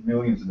putting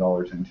millions of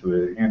dollars into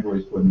it.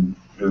 Android's putting,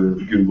 or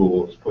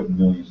Google is putting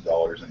millions of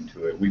dollars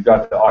into it. We've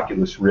got the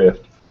Oculus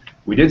Rift.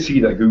 We did see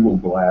that Google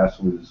Glass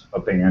was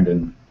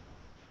abandoned.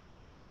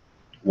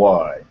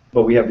 Why?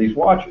 But we have these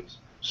watches.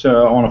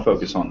 So I want to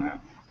focus on that.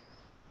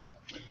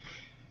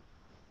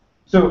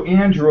 So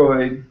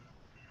Android,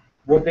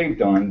 what they've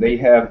done, they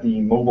have the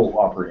mobile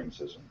operating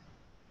system.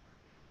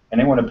 And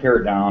they want to pare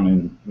it down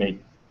and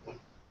make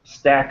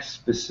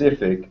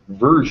stack-specific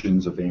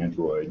versions of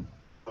Android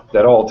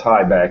that all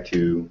tie back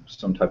to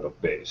some type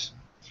of base.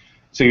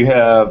 So you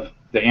have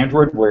the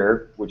Android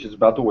Wear, which is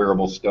about the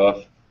wearable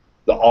stuff,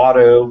 the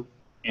auto,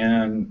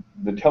 and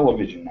the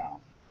television now.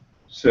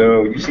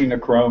 So you've seen the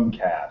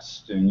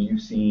Chromecast, and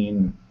you've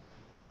seen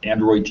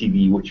Android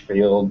TV, which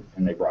failed,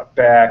 and they brought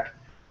back,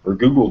 or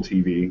Google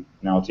TV,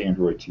 now it's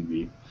Android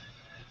TV.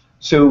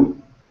 So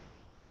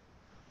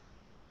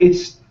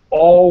it's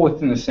all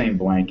within the same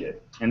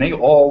blanket, and they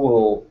all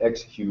will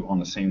execute on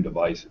the same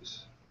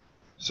devices.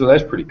 So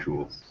that's pretty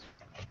cool.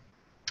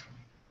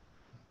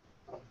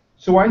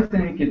 So I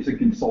think it's a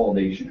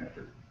consolidation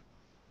effort.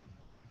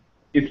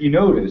 If you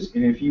notice,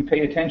 and if you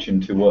pay attention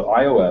to what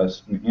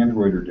iOS and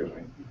Android are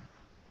doing,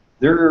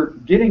 they're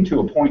getting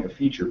to a point of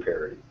feature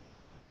parity.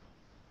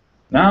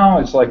 Now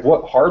it's like,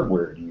 what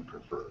hardware do you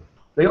prefer?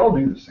 They all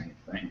do the same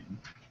thing.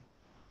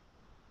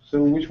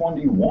 So which one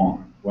do you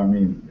want? Well, I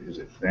mean, is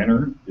it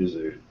thinner? Does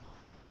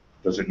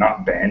it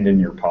not bend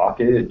in your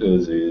pocket?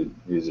 Is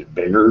it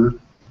bigger?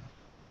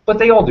 But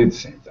they all do the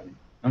same thing.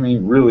 I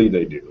mean, really,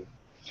 they do.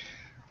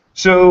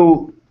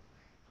 So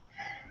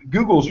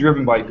Google's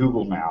driven by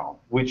Google Now,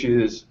 which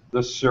is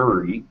the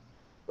Surrey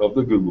of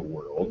the Google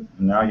world.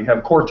 And now you have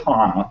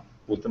Cortana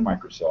with the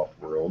Microsoft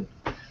world.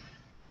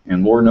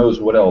 And Lord knows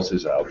what else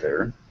is out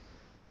there.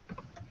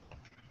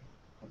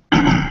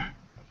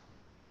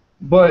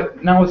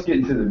 But now let's get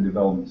into the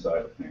development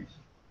side of things.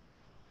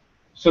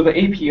 So the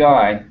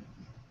API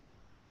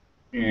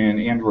in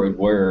Android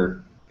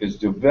Wear is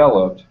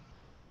developed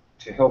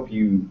to help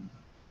you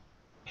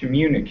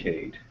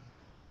communicate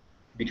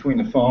between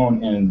the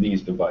phone and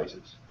these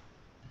devices.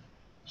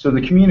 So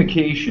the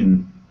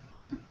communication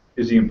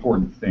is the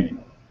important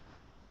thing.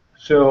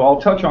 So I'll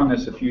touch on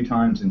this a few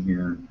times in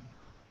here.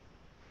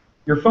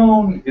 Your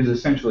phone is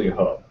essentially a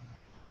hub.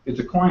 It's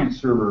a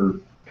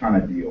client-server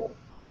kind of deal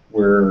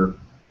where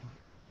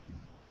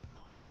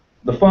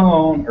the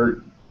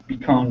phone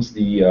becomes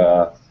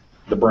the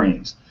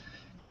brains,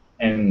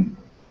 and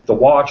the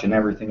watch and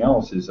everything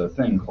else is a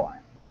thin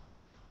client.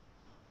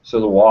 So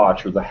the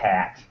watch or the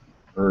hat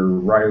or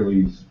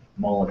Riley's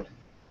mullet,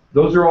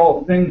 those are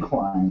all thin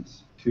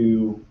clients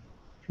through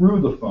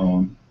the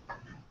phone,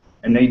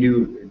 and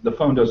the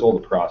phone does all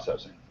the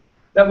processing.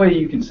 That way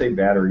you can save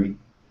battery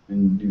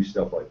and do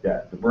stuff like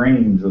that. The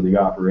brains of the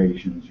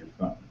operation is your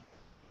phone.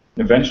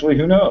 And eventually,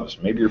 who knows?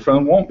 Maybe your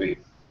phone won't be.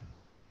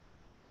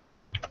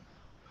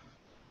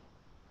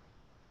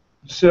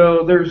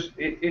 So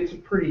it's a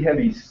pretty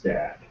heavy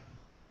stack.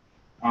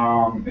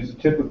 It's a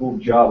typical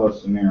Java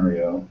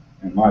scenario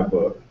in my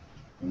book,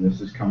 and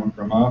this is coming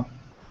from a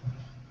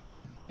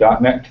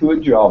 .NET to a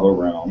Java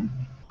realm.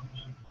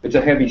 It's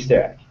a heavy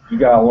stack. You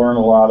got to learn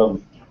a lot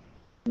of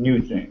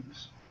new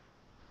things.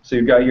 So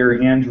you've got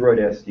your Android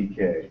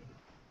SDK,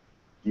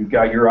 you've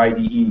got your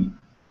IDE,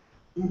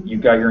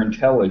 you've got your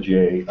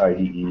IntelliJ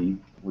IDE,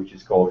 which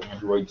is called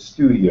Android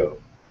Studio.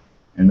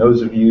 And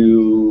those of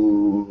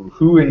you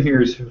who in here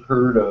has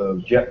heard of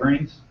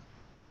JetBrains?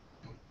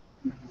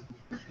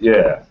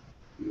 Yeah,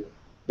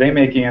 they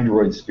make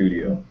Android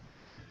Studio.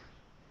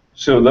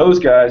 So those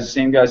guys,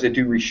 same guys that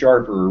do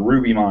ReSharper or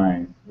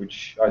RubyMine,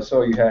 which I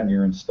saw you had in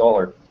your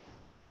installer,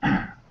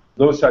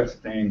 those types of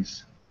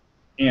things,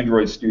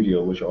 Android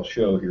Studio, which I'll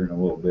show here in a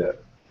little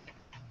bit.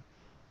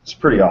 It's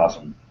pretty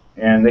awesome.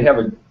 And they have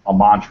a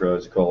mantra,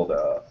 it's called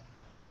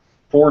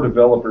for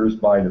developers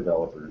by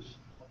developers.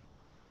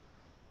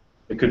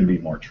 It couldn't be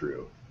more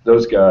true.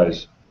 Those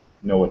guys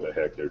know what the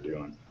heck they're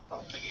doing.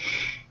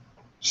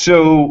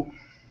 So,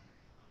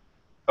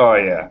 oh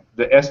yeah,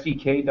 the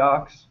SDK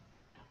docs,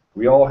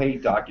 we all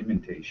hate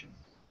documentation.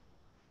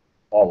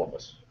 All of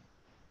us.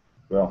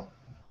 Well,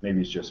 maybe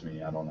it's just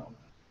me, I don't know.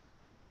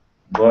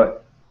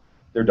 But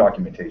their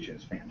documentation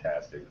is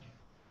fantastic.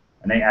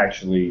 And they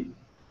actually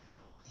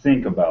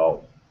think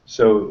about,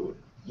 so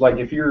like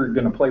if you're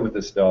going to play with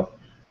this stuff,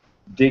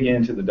 dig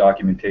into the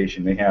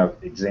documentation. They have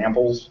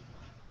examples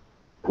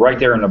right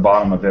there in the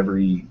bottom of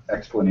every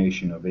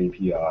explanation of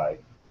API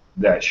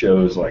that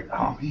shows like,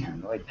 oh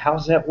man, like how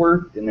does that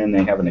work? And then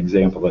they have an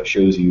example that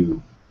shows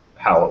you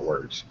how it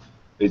works.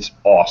 It's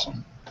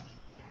awesome.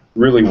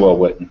 Really well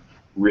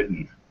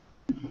written.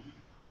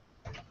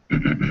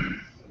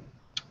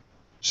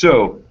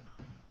 So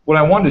what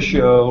I wanted to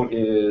show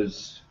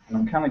is, and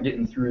I'm kind of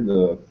getting through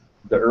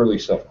the early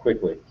stuff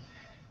quickly,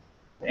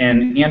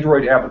 and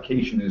Android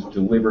application is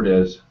delivered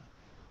as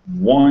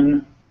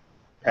one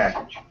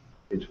package.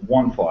 It's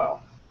one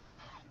file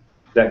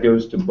that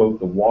goes to both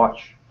the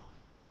watch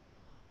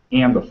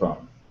and the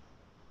phone.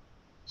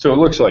 So it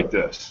looks like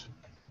this.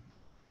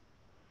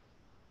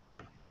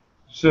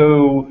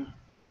 So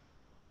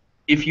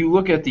if you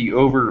look at the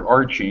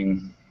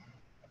overarching,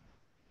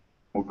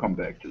 we'll come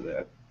back to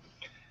that.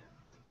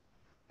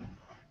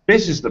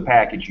 This is the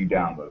package you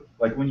download.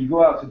 Like when you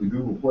go out to the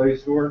Google Play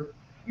Store,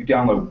 you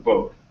download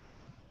both.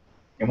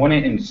 And when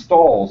it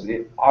installs,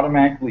 it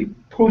automatically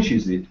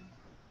pushes it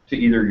to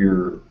either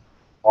your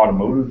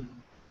automotive,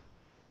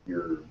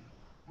 your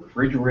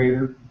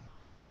refrigerator,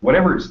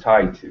 whatever it's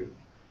tied to,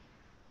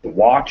 the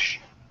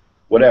watch,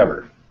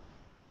 whatever.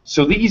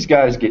 So these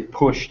guys get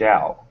pushed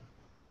out,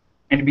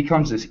 and it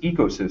becomes this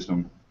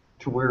ecosystem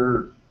to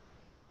where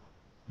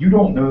you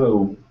don't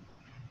know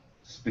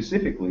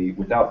specifically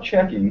without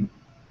checking.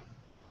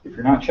 If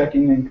you're not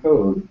checking in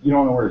code, you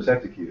don't know where it's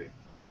executing.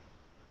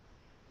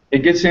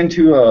 It gets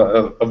into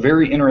a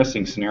very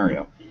interesting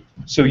scenario.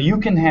 So you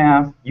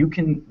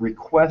can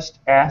request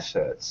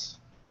assets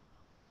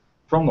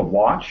from the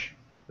watch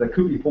that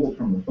could be pulled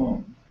from the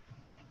phone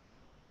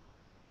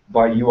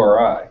by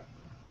URI.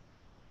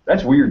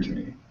 That's weird to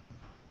me.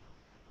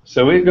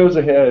 So it goes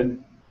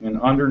ahead and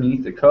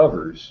underneath the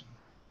covers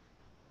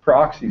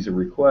proxies a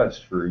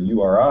request for a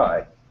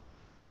URI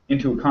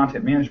into a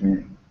content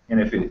management,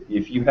 and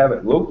if you have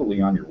it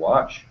locally on your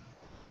watch,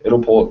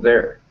 it'll pull it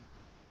there.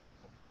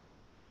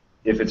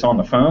 If it's on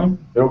the phone,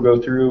 it'll go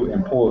through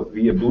and pull it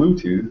via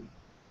Bluetooth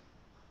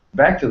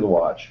back to the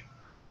watch.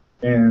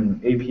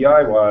 And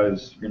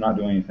API-wise, you're not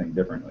doing anything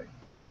differently,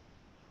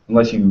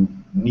 unless you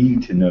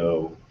need to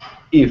know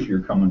if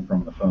you're coming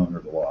from the phone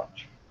or the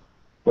watch.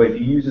 But if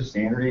you use the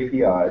standard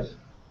APIs,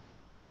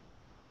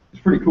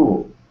 it's pretty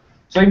cool.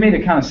 So they made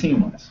it kind of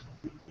seamless.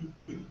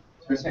 So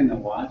you're saying the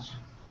watch,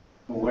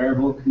 the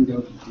wearable can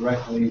go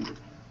directly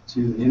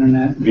to the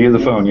internet? Via the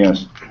phone,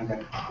 yes.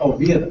 Okay. Oh,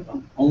 via the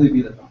phone. Only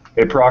via the phone.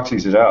 It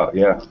proxies it out,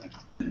 yeah.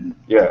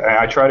 Yeah, and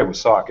I tried it with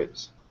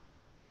sockets.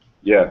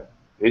 Yeah,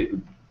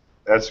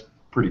 that's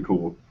pretty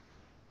cool.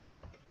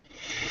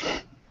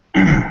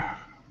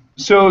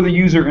 So the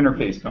user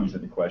interface comes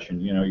into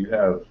question. You know, you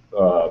have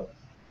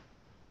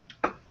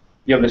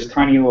this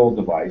tiny little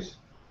device,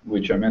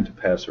 which I meant to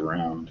pass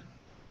around.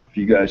 If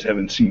you guys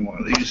haven't seen one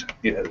of these,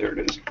 yeah, there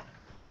it is.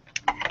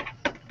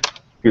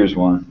 Here's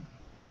one.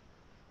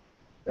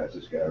 Pass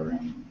this guy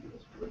around.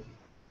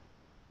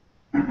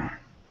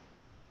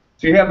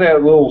 So you have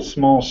that little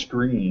small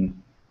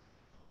screen.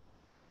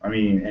 I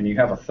mean, and you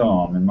have a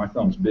thumb, and my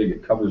thumb's big.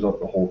 It covers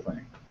up the whole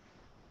thing.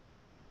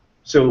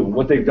 So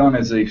what they've done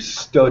is they've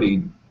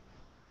studied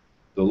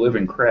the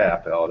living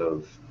crap out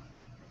of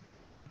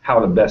how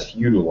to best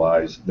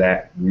utilize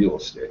that real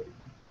estate.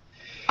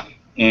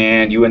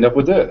 And you end up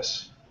with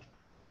this.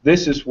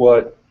 This is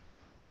what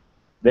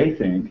they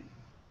think,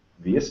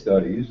 via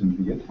studies and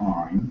via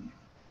time,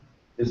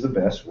 is the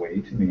best way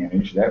to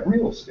manage that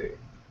real estate.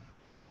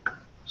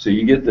 So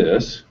you get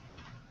this.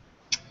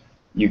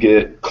 You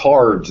get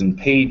cards and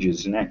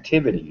pages and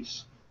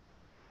activities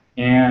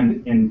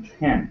and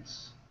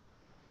intents.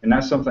 And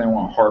that's something I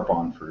want to harp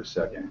on for a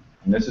second.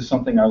 And this is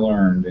something I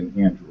learned in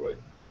Android.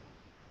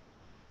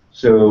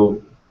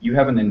 So you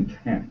have an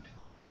intent.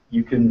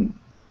 You can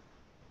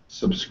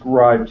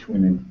subscribe to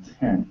an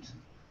intent.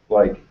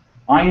 Like,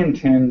 I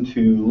intend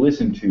to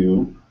listen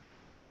to,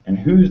 and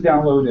who's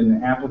downloading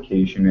the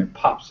application, it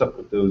pops up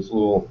with those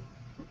little,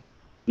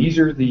 these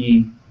are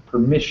the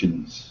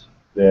permissions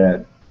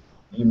that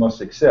you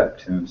must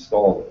accept to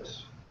install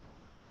this.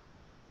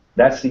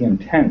 That's the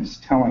intents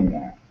telling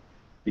that.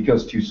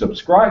 Because to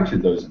subscribe to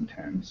those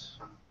intents,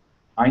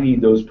 I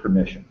need those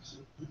permissions.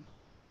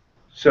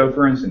 So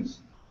for instance,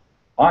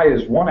 I,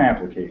 as one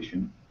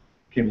application,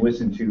 can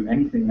listen to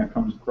anything that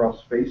comes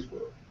across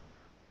Facebook.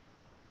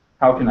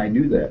 How can I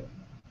do that?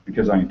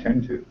 Because I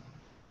intend to.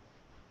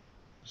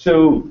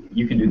 So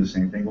you can do the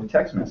same thing with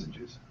text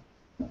messages.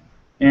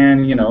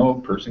 And, you know,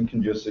 a person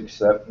can just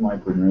accept my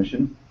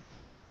permission,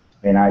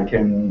 and I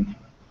can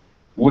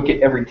look at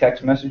every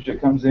text message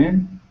that comes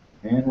in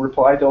and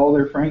reply to all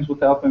their friends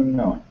without them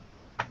knowing,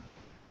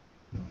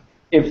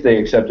 if they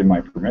accepted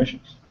my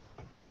permissions.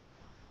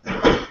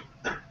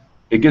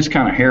 It gets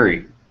kind of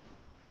hairy,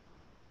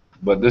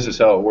 but this is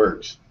how it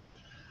works.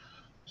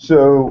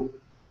 So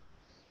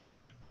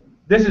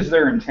this is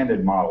their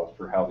intended model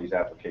for how these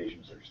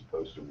applications are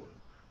supposed to work.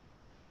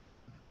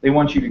 They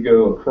want you to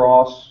go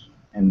across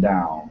and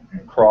down,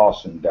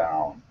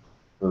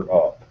 or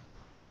up.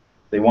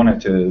 They want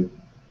it to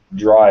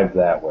drive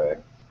that way.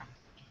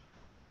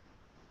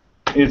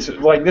 It's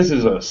like, this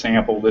is a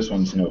sample, this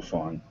one's no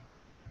fun.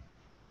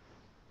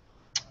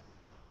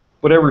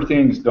 But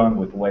everything's done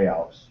with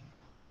layouts.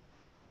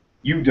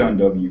 You've done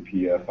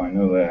WPF, I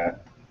know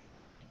that.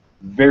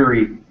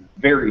 Very,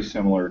 very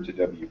similar to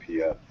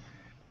WPF.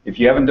 If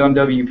you haven't done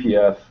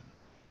WPF,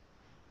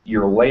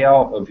 your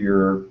layout of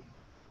your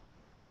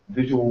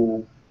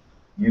visual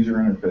user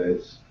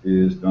interface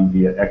is done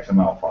via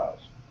XML files.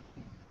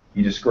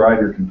 You describe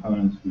your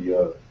components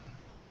via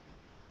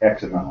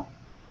XML.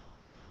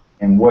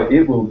 And what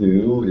it will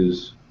do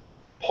is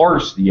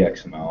parse the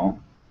XML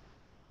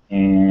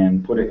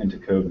and put it into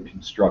code and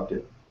construct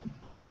it.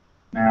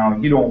 Now,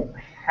 you don't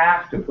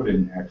have to put it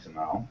in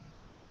XML.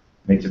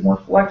 It makes it more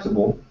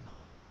flexible,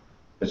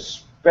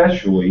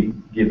 especially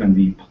given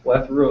the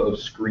plethora of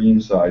screen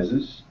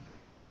sizes,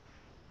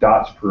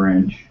 dots per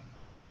inch,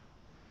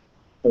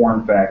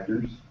 form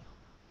factors,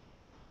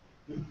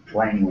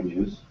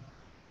 languages.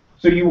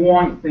 So you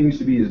want things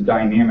to be as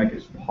dynamic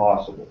as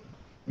possible.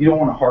 You don't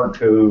want to hard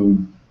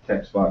code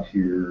text box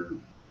here,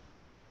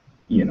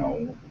 you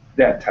know,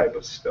 that type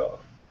of stuff.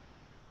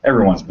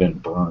 Everyone's been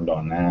burned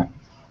on that.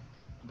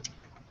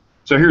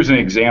 So here's an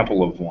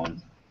example of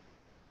one.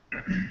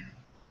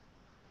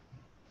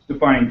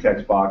 Defining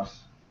text box,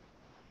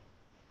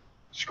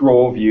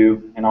 scroll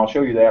view, and I'll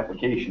show you the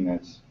application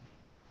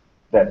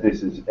that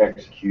this is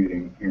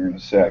executing here in a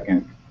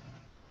second.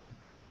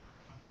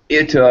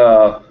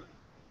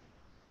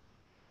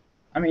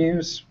 I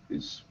mean,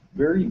 it's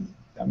very,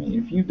 I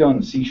mean, if you've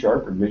done C# or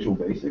Visual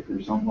Basic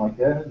or something like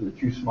that, is it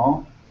too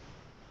small?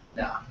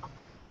 No.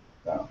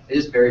 No. It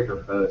is very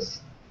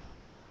verbose.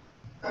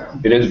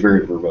 It is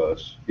very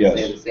verbose, yes.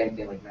 Say the same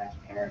thing like Match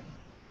Parent.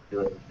 I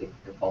feel like they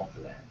default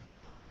to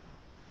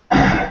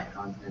that.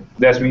 Content.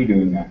 That's me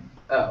doing that.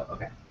 Oh,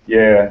 okay.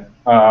 Yeah.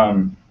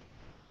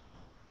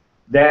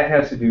 That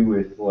has to do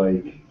with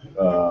like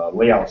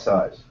layout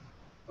size.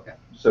 Okay.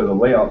 So the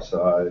layout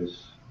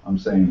size, I'm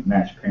saying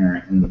match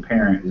parent, and the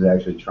parent is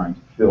actually trying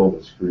to fill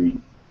the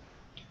screen.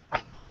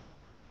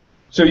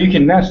 So you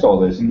can nest all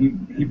this,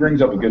 and he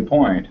brings up a good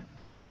point.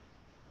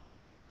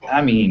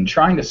 I mean,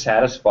 trying to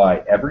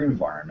satisfy every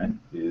environment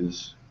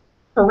is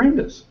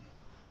horrendous.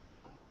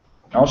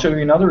 I'll show you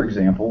another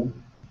example.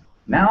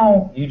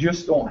 Now you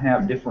just don't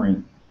have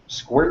different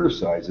square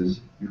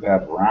sizes, you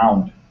have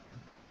round.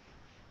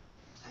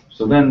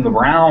 So then the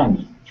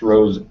round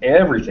throws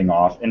everything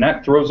off, and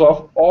that throws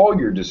off all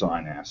your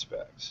design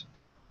aspects.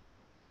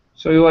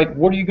 So you're like,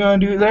 what are you going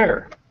to do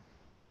there?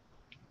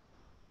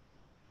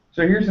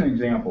 So here's an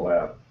example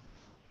app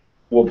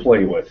we'll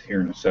play with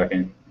here in a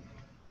second.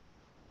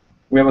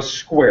 We have a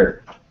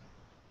square,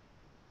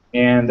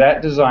 and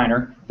that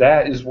designer,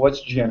 that is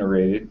what's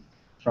generated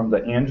from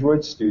the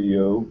Android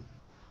Studio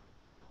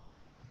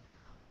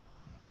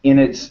in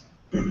its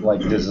like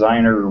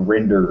designer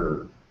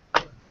renderer.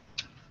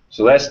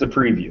 So that's the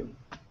preview.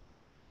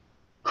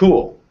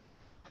 Cool.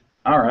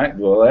 All right,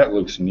 well that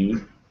looks neat.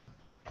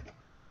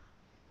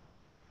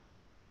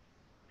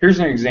 Here's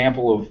an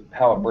example of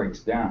how it breaks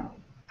down.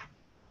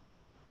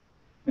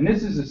 And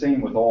this is the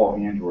same with all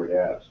Android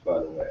apps, by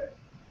the way.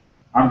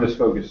 I'm just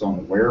focused on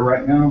the Wear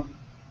right now.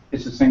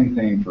 It's the same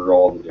thing for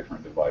all the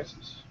different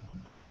devices.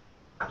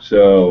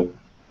 So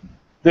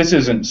this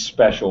isn't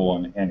special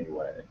in any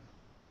way.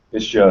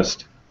 It's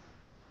just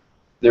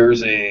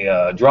there's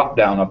a drop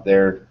down up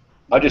there.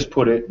 I just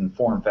put it in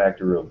form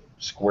factor of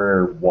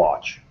square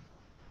watch.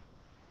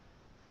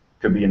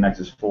 Could be a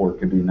Nexus 4,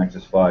 could be a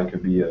Nexus 5,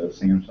 could be a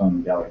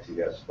Samsung Galaxy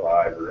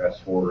S5 or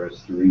S4,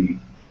 S3,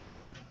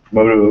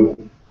 Moto,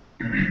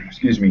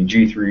 excuse me,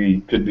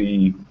 G3, could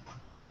be,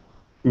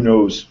 who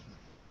knows,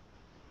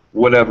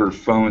 whatever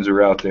phones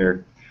are out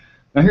there.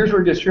 Now here's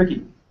where it gets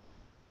tricky.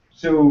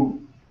 So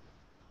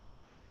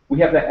we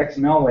have that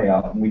XML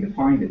layout and we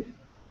defined it,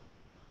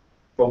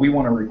 but we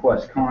want to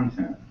request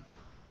content.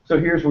 So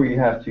here's where you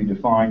have to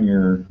define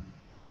your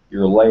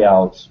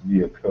layouts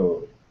via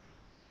code.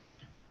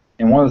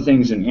 And one of the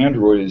things in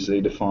Android is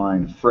they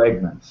define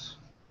fragments.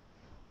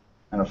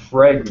 And a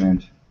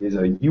fragment is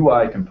a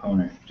UI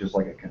component, just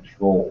like a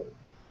control,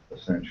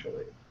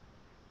 essentially.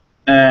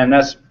 And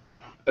that's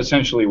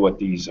essentially what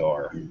these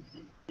are.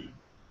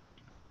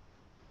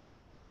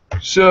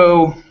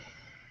 So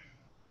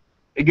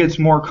it gets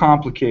more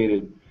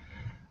complicated.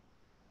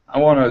 I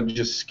want to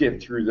just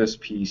skip through this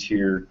piece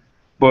here,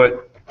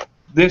 but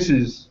this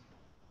is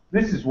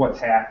what's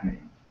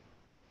happening.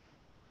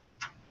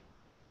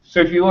 So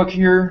if you look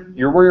here,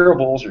 your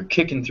wearables are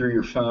kicking through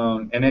your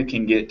phone, and it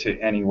can get to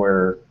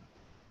anywhere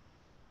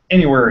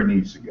it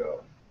needs to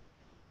go.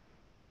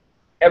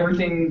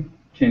 Everything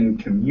can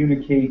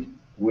communicate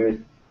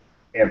with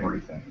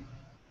everything.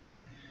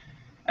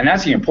 And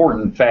that's the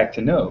important fact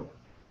to know.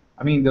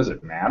 I mean, does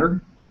it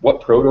matter what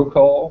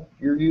protocol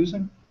you're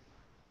using?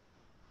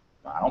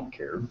 I don't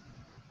care.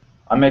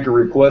 I make a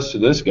request to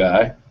this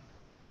guy.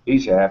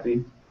 He's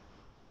happy.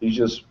 He's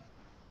just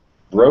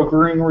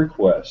brokering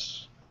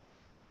requests.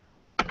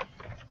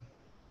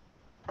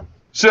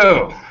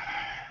 So,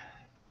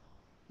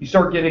 you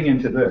start getting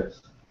into this.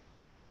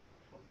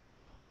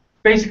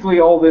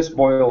 Basically, all this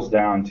boils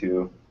down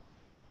to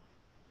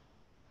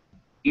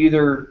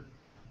either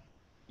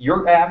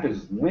your app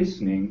is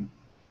listening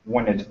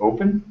when it's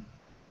open,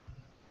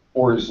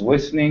 or is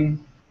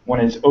listening when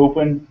it's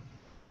open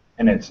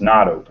and it's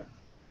not open.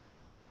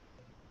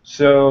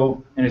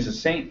 So, and it's the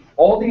same,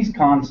 all these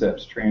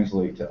concepts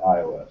translate to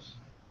iOS.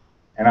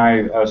 And I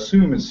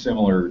assume it's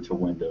similar to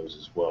Windows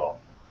as well.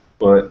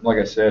 But like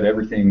I said,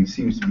 everything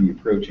seems to be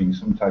approaching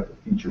some type of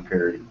feature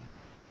parity.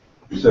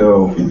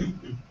 So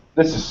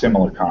this is a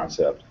similar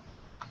concept.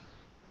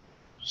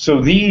 So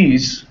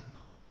these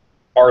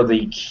are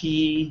the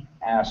key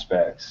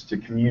aspects to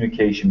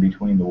communication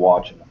between the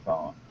watch and the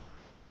phone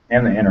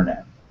and the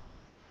internet.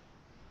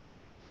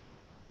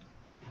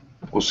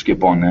 We'll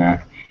skip on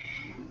that.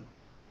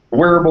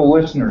 Wearable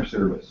listener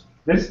service.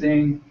 This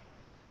thing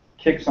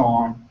kicks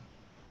on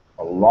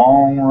a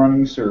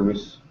long-running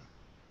service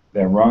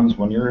that runs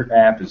when your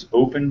app is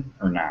open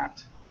or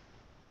not.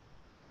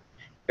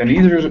 And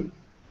these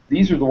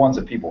are the ones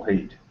that people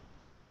hate.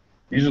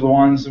 These are the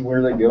ones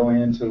where they go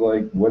into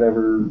like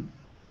whatever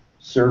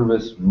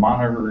service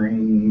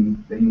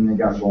monitoring thing they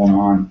got going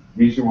on.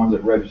 These are ones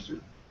that register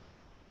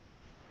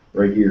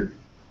right here.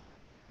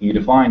 You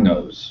define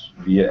those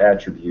via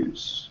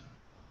attributes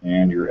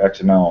and your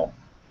XML.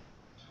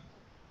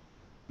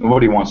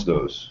 Nobody wants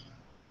those.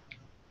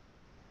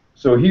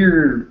 So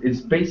here is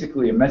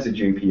basically a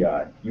message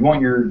API. You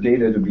want your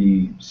data to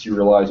be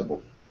serializable.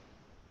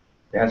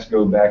 It has to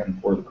go back and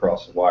forth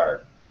across the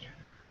wire.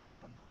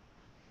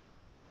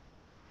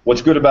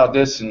 What's good about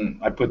this, and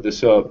I put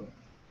this up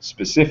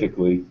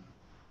specifically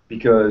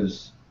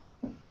because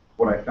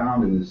what I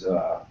found is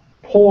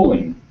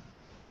polling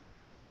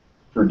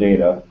for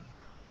data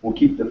will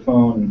keep the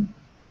phone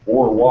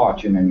or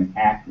watch in an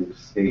active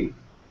state,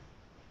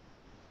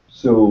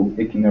 so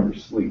it can never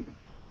sleep.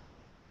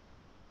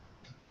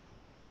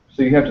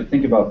 So you have to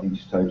think about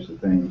these types of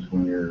things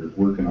when you're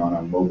working on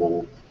a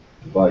mobile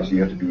device.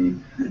 You have to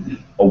be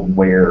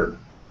aware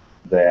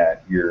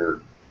that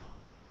your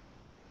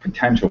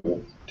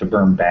potential to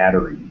burn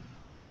battery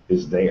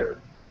is there.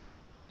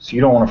 So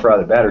you don't want to fry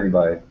the battery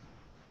by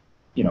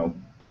you know,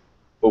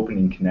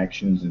 opening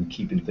connections and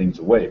keeping things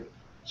away.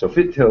 So if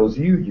it tells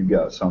you you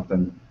got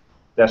something,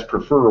 that's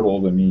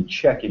preferable to me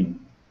checking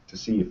to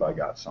see if I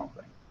got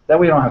something. That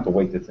way I don't have to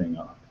wake the thing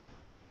up.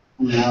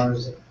 How many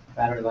hours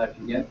battery life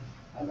you get?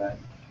 How about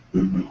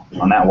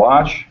On that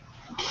watch,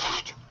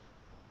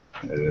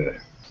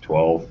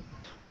 12.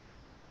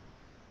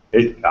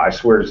 I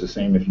swear it's the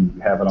same if you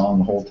have it on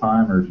the whole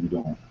time or if you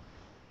don't.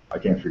 I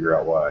can't figure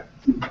out why.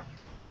 Is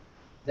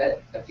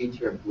that a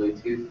feature of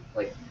Bluetooth,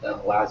 like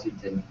that allows you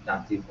to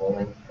not do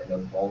polling or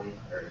no polling,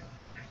 or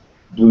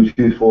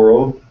Bluetooth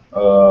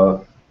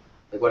 4.0.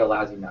 like what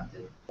allows you not to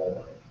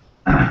poll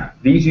it?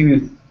 These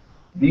use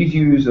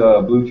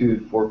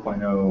Bluetooth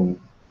 4.0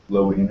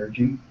 low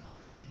energy.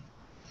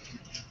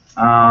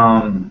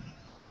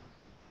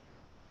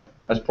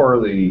 That's part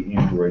of the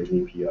Android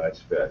API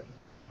spec.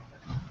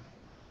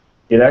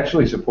 It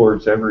actually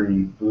supports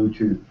every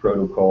Bluetooth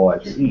protocol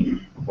I've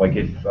seen. Like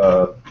if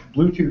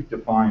Bluetooth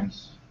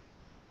defines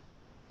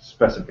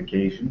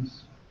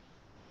specifications,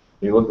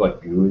 they look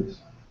like GUIDs.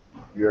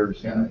 You ever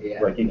seen it?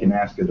 Yeah. Like you can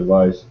ask a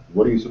device,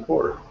 what do you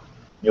support?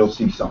 You'll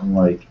see something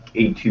like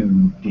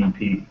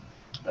A2DP.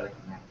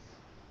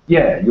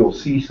 Yeah, you'll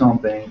see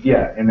something,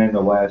 yeah, and then the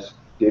last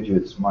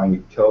digits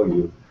might tell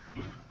you.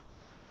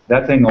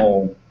 That thing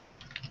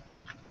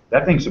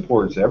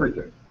supports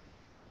everything.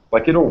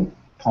 Like it'll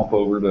pump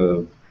over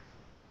to,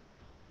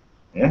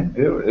 yeah,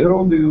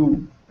 it'll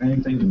do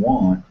anything you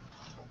want,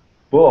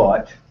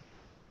 but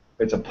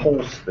it's a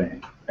pulse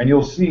thing. And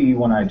you'll see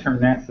when I turn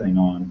that thing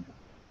on,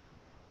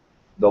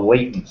 the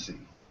latency.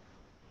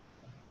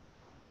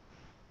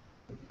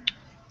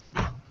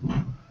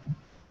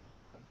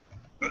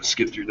 Let's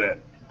skip through that.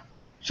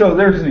 So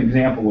there's an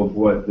example of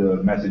what the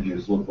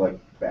messages look like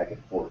back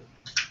and forth.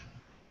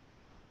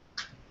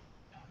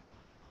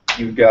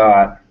 You've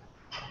got,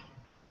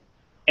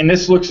 and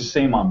this looks the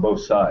same on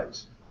both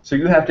sides. So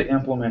you have to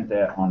implement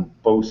that on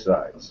both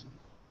sides,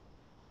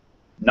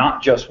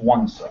 not just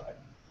one side.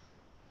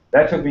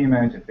 That took me a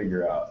minute to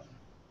figure out.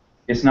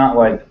 It's not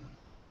like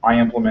I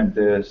implement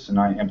this and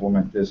I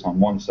implement this on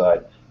one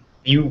side.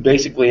 You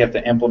basically have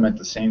to implement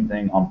the same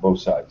thing on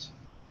both sides.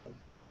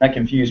 That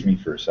confused me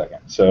for a second.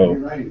 So You're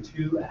writing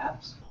 2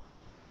 apps?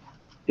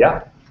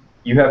 yeah,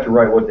 you have to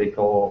write what they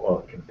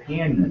call a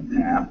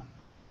companion app.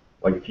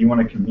 Like if you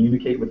want to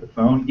communicate with the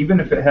phone, even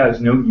if it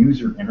has no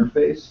user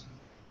interface,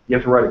 you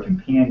have to write a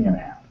companion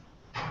app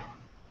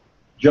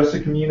just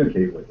to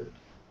communicate with it.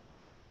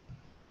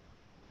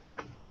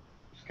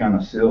 It's kind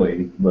of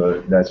silly,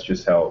 but that's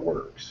just how it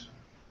works.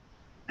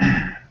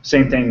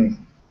 Same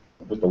thing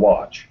with the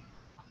watch.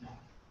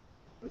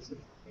 What's the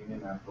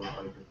companion app look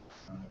like?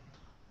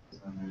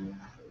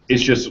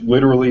 It's just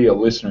literally a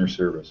listener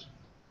service.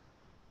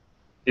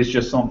 It's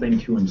just something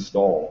to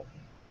install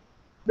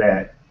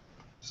that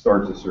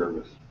starts a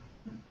service.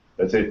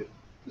 That's it.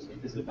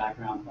 Is it a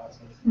background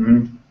process?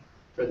 Mm-hmm.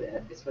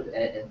 It's for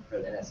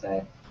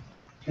the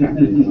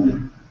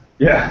NSA.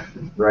 Yeah,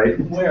 right.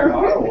 Where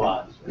are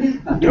watch?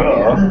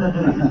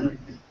 Duh.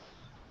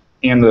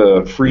 And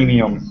the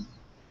freemium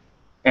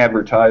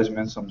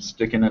advertisements I'm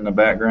sticking in the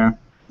background.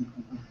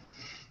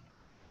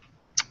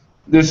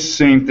 This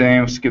same thing,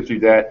 we'll skip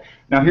through that.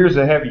 Now here's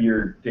a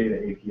heavier data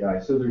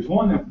API. So there's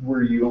one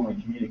where you only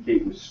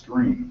communicate with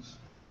strings.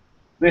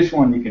 This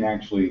one you can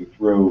actually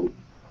throw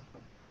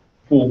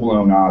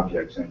full-blown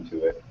objects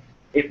into it.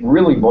 It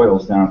really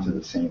boils down to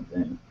the same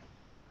thing.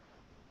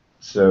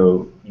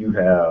 So you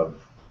have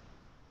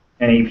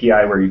an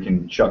API where you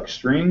can chuck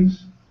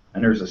strings,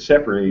 and there's a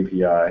separate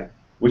API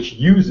which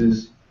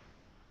uses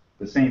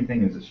the same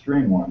thing as a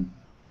string one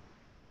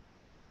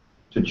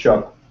to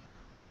chuck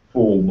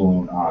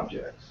full-blown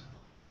objects.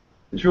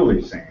 It's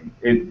really the same.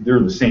 They're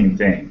the same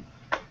thing.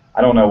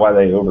 I don't know why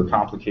they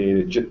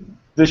overcomplicate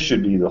it. This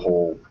should be the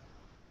whole.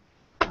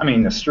 I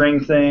mean, the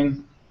string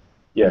thing,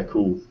 yeah,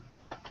 cool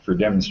for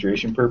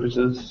demonstration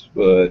purposes,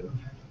 but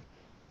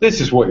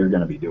this is what you're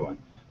going to be doing.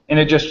 And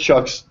it just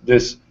chucks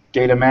this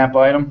data map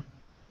item,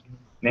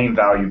 name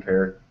value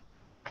pair.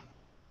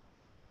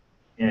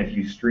 And if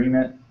you stream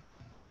it,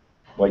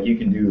 like you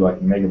can do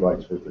like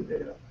megabytes worth of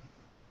data,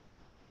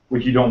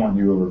 which you don't want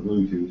to do over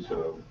Bluetooth,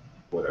 so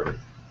whatever.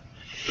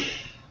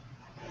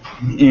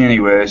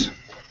 Anyways,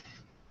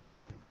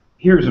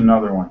 here's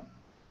another one.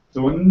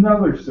 So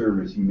another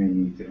service you may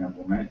need to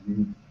implement.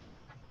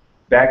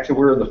 Back to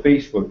where the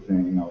Facebook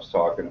thing I was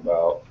talking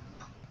about,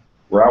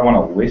 where I want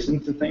to listen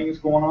to things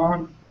going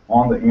on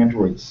the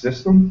Android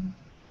system,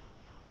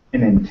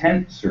 an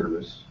intent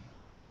service,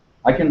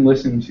 I can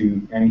listen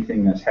to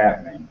anything that's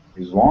happening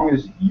as long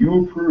as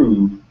you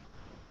approve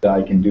that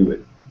I can do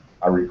it.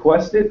 I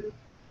request it,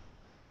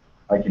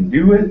 I can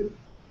do it,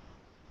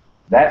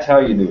 that's how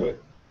you do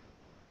it.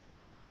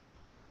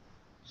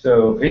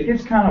 So it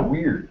gets kind of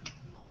weird.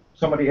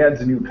 Somebody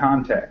adds a new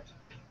contact.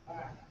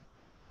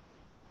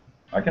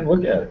 I can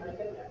look at it.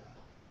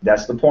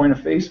 That's the point of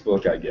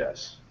Facebook, I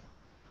guess.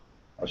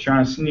 I was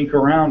trying to sneak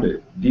around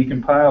it,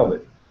 decompile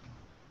it.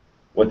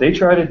 What they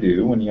try to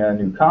do when you add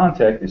a new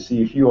contact is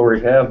see if you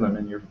already have them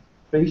in your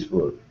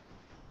Facebook.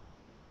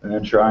 and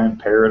then try and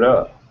pair it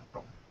up.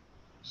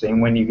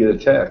 Same when you get a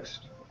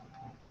text.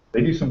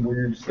 They do some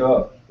weird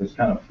stuff that's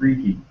kind of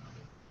freaky.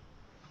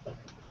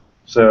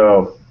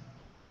 So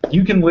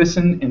you can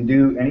listen and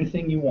do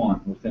anything you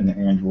want within the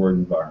Android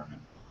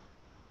environment,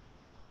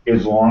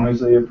 as long as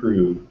they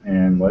approve.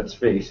 And let's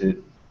face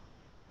it,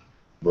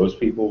 most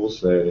people will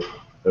say,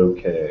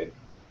 okay.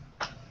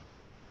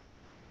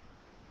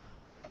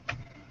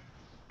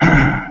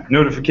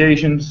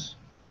 Notifications,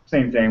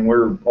 same thing.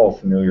 We're all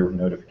familiar with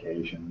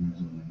notifications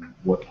and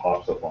what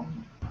pops up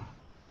on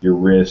your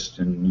wrist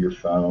and your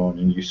phone,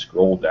 and you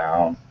scroll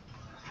down.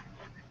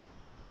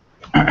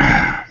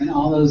 And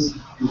all those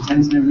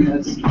intents and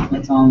everything,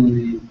 that's on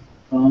the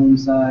phone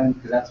side,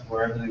 because that's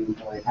where everything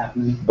is really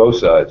happening. Both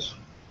sides.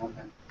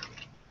 Okay.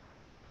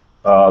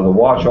 The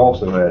watch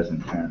also has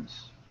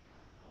intents.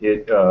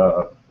 It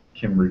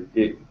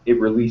it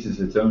releases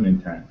its own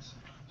intents.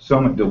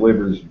 Some it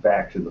delivers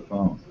back to the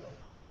phone,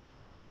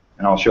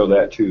 and I'll show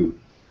that too.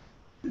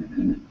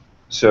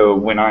 So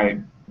when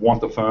I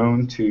want the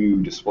phone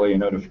to display a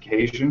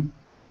notification,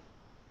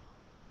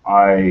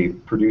 I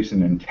produce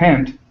an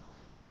intent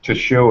to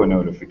show a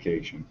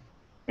notification,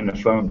 and the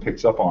phone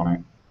picks up on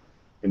it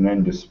and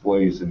then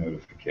displays the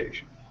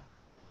notification,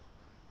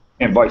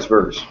 and vice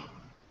versa.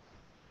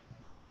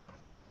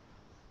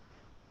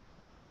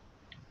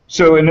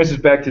 So, and this is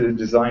back to the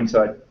design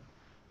side.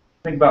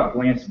 Think about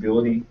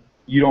glanceability.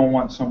 You don't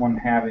want someone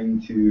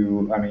having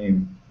to, I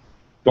mean,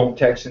 don't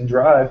text and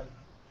drive.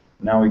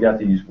 Now we got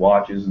these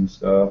watches and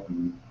stuff,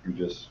 and you're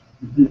just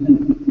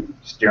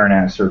staring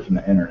at it, surfing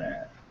the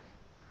internet.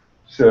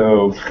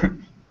 So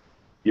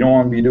you don't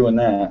want to be doing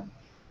that.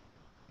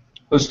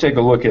 Let's take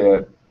a look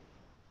at,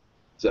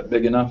 is that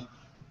big enough?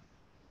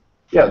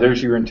 Yeah,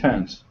 there's your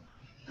intents.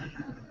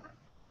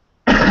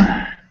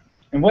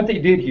 And what they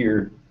did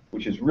here,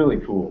 which is really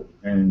cool,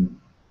 and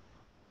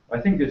I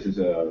think this is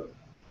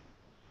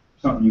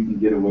something you can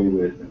get away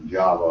with in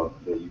Java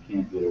that you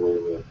can't get away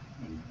with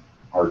in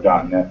our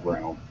 .NET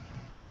realm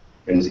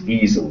as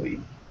easily.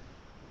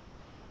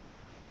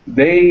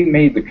 They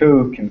made the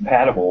code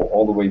compatible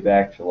all the way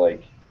back to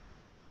like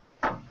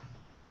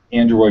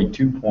Android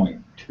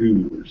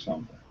 2.2 or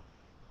something.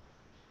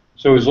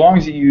 So as long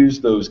as you use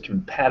those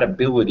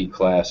compatibility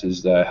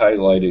classes that I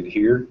highlighted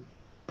here,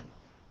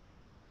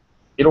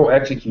 it'll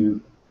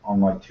execute on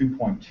like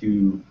 2.2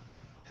 to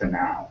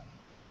now,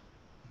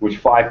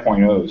 which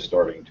 5.0 is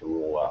starting to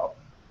roll out.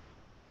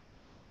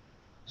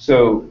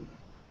 So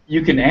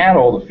you can add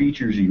all the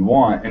features you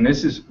want, and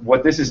this is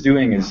what this is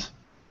doing is,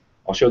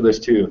 I'll show this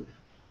too.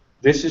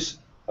 This is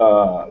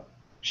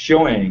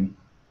showing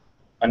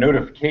a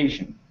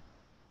notification.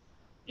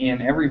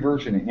 In every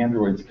version of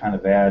Android's kind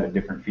of add a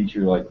different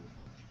feature, like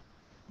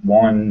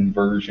one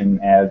version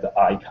added the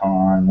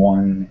icon,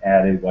 one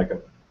added like a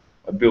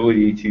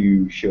ability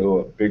to show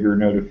a bigger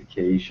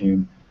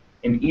notification,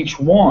 and each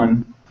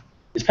one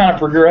is kind of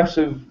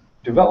progressive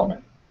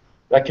development.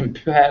 That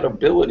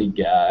compatibility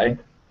guy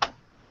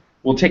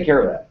will take care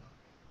of that.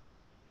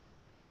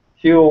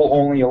 He'll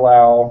only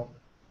allow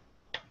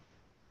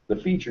the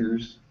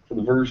features for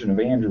the version of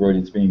Android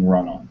it's being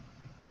run on.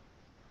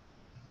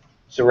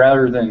 So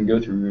rather than go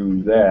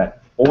through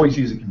that, always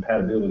use the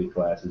compatibility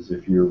classes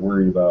if you're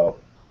worried about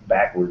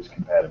backwards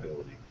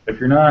compatibility. If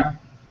you're not,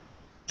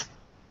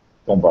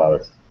 don't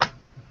bother.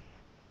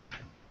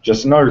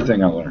 Just another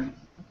thing I learned.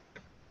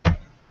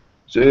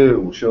 So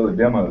we'll show the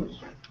demos.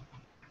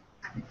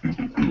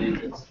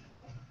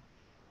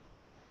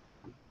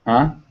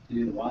 Huh?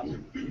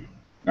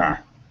 Nah.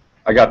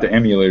 I got the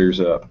emulators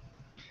up.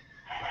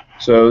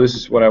 So this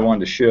is what I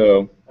wanted to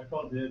show. I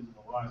called dibs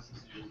on the last to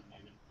see if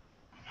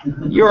you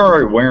needed. You're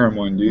already wearing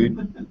one,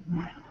 dude.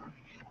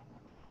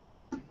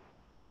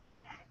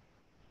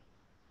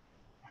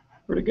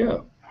 Where'd it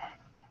go?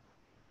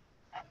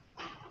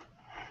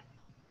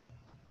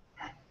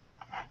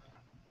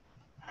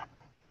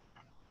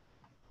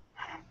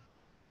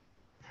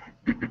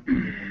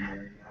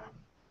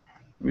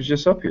 It was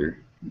just up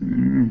here.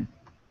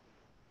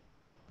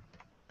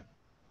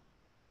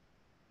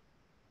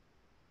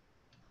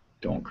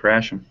 Don't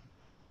crash them.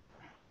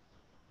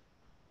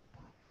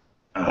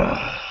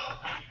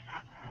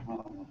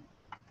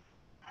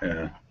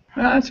 Yeah,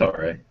 that's all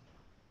right.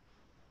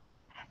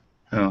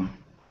 Oh,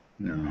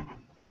 no.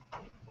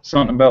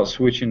 Something about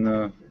switching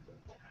the...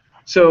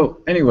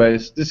 So,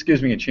 anyways, this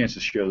gives me a chance to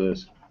show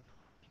this.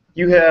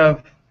 You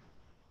have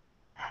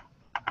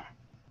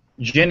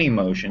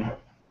Genymotion.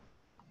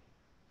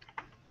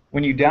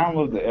 When you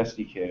download the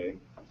SDK,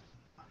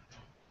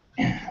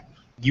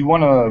 you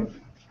want to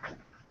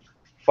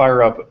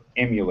fire up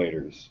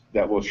emulators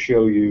that will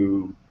show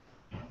you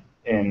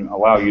and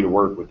allow you to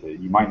work with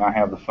it. You might not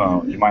have the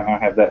phone. You might not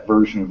have that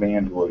version of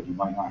Android. You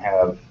might not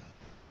have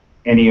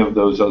any of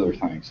those other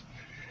things.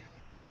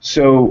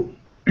 So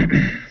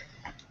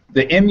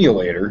the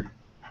emulator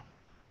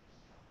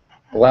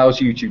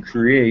allows you to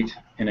create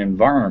an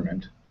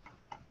environment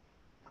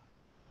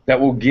that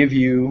will give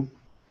you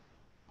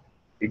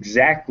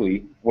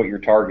exactly what you're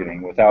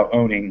targeting without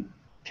owning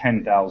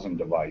 10,000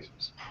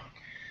 devices.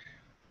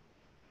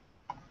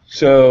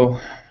 So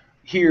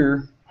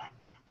here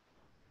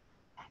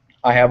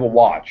I have a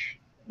watch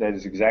that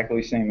is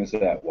exactly the same as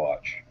that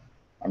watch.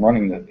 I'm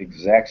running the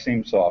exact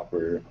same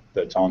software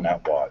that's on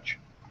that watch.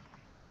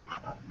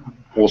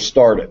 We'll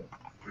start it.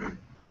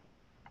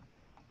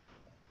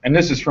 And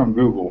this is from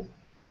Google.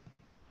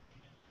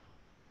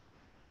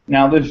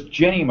 Now this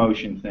Jenny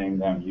Motion thing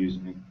that I'm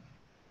using,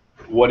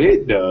 what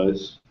it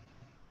does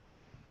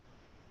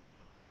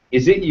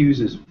is it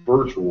uses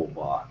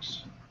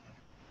VirtualBox.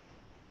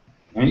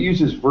 And it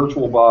uses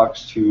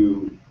VirtualBox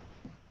to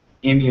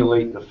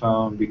emulate the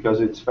phone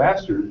because it's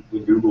faster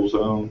than Google's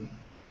own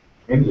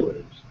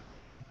emulators.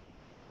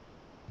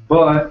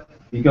 But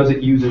because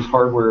it uses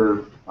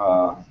hardware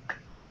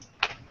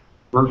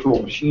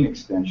virtual machine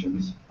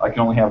extensions, I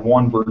can only have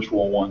one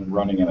virtual one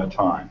running at a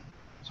time.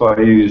 So I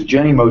use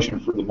Jenny Motion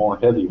for the more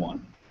heavy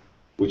one,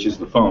 which is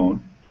the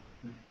phone,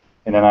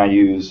 and then I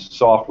use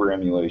software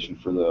emulation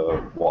for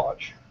the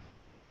watch.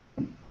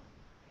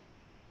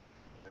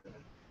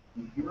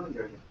 You really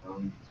got your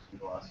phone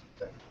to lost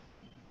your tech.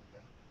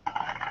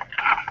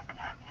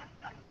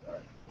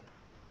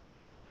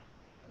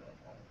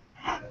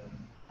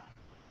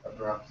 Up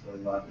drops to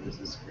the left is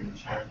a screen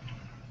share.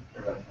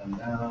 Your left hand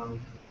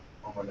down,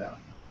 one more down.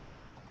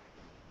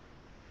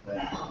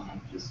 Then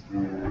you just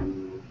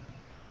do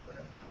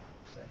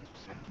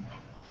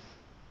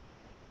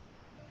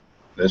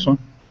This one?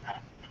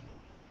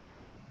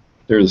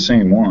 They're the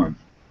same one.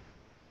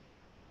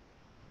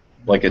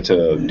 Like it's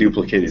a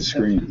duplicated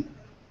screen.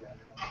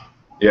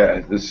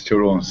 Yeah, this is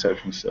total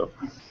Inception stuff.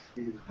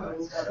 It's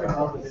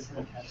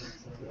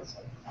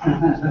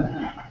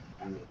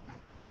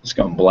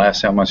gonna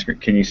blast out my screen.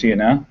 Can you see it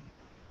now?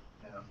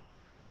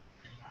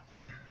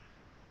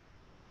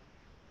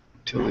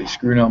 Totally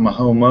screwed up my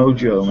whole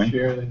mojo, man.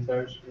 Share the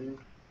entire screen.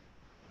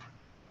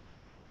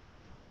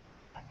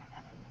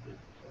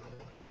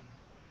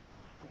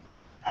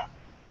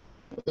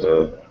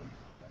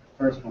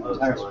 first one,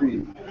 entire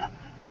screen.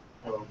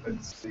 Oh,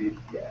 let's see.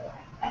 Yeah.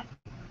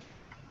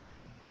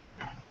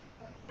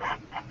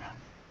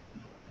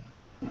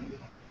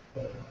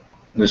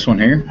 This one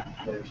here?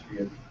 There she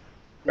is.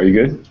 Are you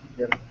good?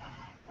 Yep.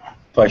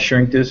 If I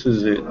shrink this,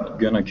 is it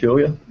gonna kill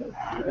you?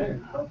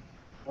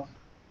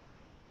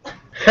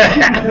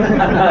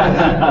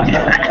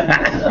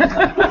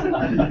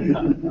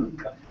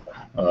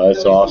 Oh,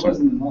 that's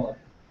awesome.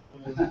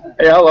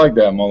 Hey, I like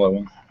that mullet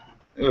one.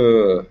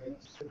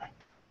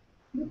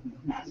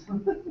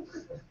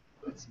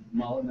 It's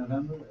mullet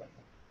November.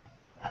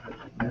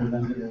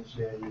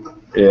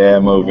 Yeah,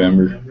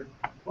 Movember.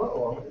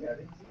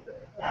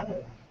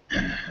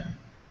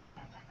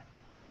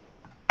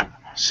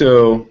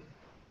 So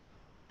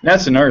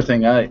that's another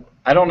thing. I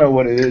don't know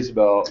what it is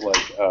about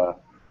like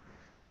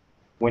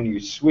when you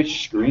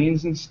switch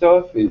screens and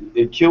stuff.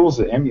 It kills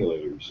the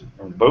emulators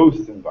in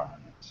both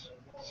environments.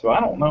 So I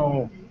don't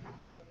know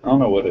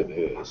what it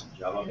is.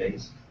 Java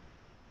based.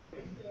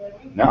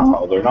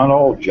 No, they're not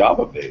all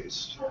Java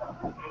based.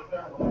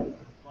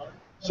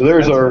 So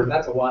there's our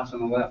That's a watch on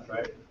the left,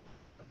 right?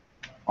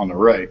 on the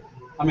right.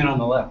 I mean on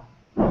the left.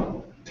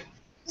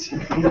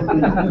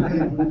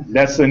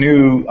 That's the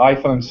new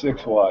iPhone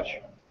 6 watch.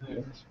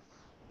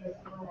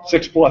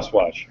 6 Plus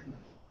watch.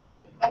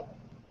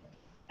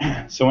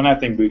 So when that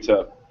thing boots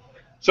up.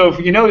 So if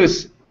you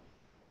notice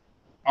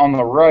on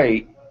the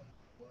right,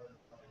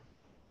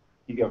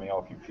 you got me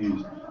all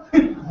confused.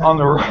 On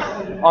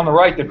the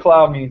right, the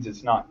cloud means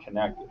it's not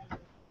connected.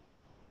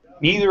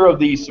 Neither of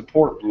these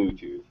support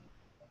Bluetooth.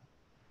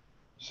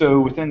 So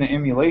within the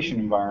emulation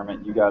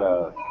environment, you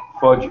gotta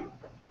fudge it.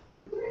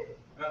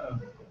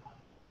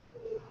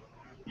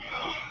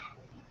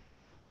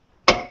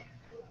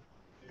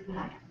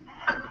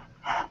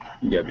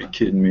 You gotta be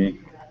kidding me.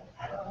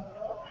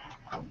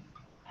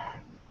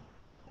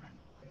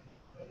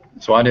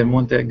 So I didn't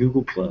want that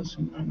Google Plus.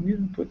 I'm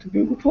gonna put the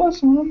Google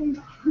Plus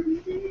on.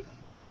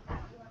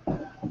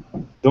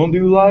 Don't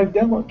do live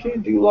demo.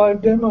 Can't do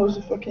live demos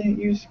if I can't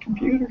use the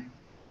computer.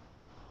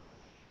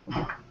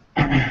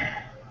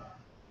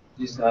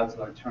 You still have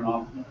to like turn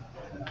off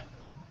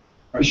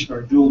or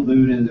dual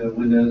boot into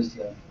Windows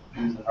to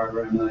use the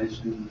hardware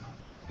emulation.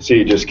 So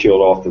you just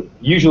killed off the.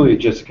 Usually it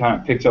just kind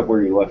of picks up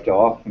where you left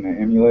off in the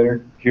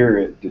emulator. Here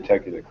it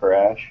detected a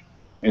crash.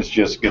 It's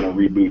just gonna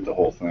reboot the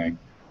whole thing.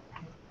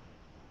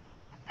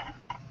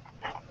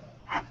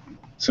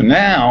 So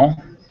now,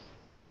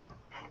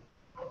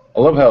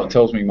 I love how it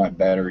tells me my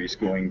battery's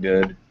going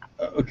dead.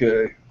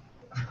 Okay.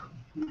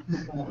 You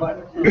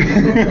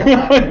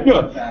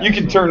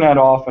can turn that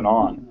off and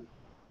on.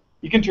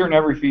 You can turn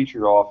every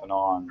feature off and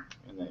on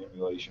in the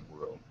emulation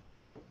world.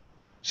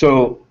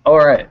 So, all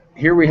right,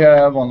 here we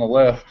have on the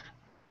left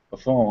a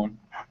phone.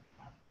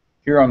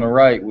 Here on the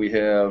right we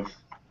have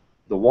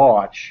the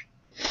watch.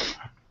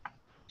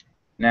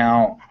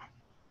 Now,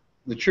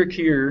 the trick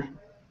here,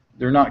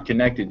 they're not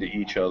connected to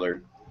each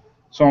other.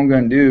 So what I'm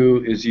going to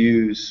do is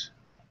use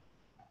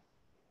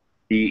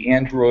the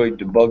Android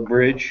debug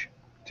bridge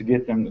to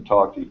get them to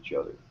talk to each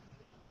other.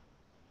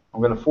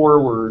 I'm going to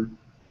forward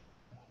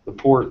the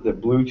port that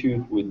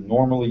Bluetooth would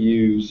normally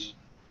use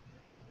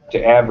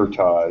to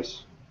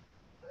advertise,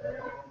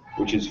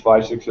 which is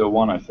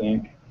 5601, I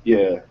think.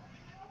 Yeah.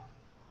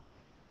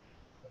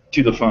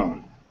 To the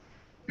phone.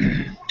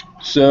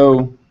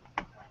 So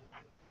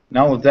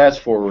now that that's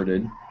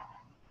forwarded,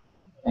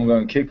 I'm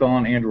going to kick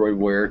on Android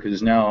Wear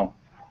because now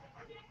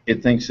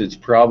it thinks it's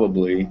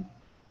probably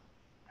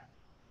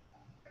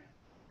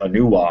a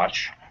new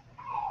watch.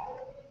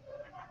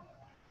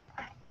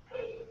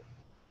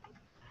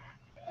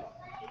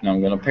 Now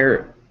I'm going to pair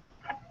it.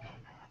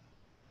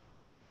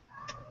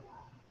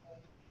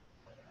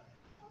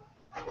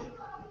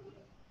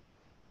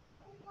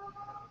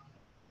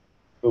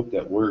 Hope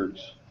that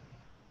works.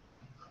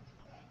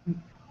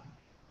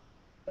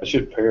 I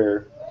should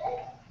pair.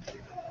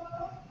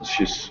 Let's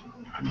just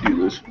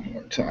do this one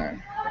more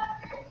time.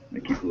 I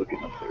keep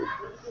looking up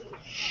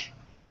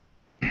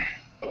there.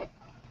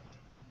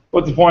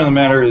 But the point of the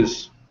matter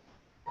is,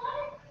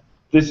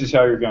 this is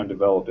how you're going to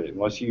develop it.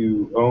 Unless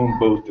you own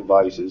both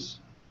devices.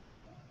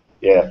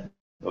 Yeah,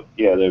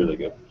 yeah, there they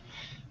go.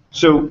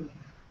 So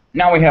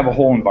now we have a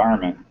whole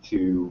environment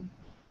to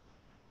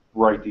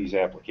write these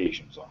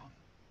applications on.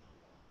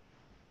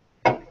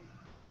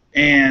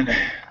 And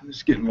this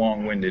is getting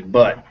long-winded,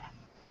 but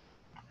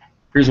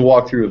here's a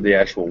walkthrough of the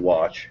actual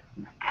watch.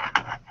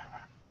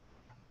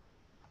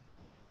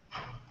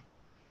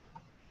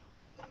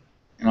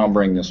 And I'll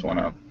bring this one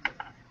up.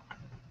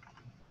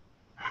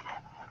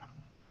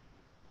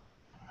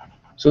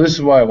 So this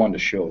is why I wanted to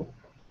show.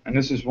 And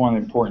this is one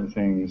of the important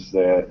things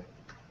that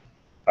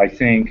I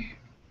think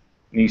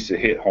needs to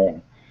hit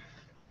home.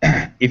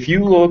 If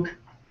you look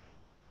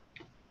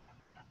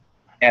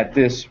at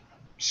this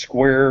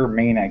Square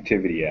main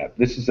activity app,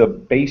 this is a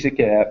basic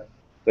app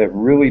that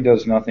really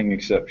does nothing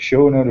except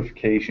show a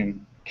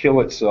notification,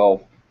 kill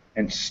itself,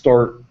 and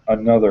start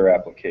another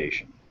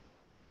application.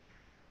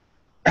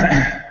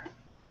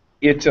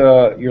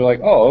 You're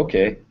like, oh,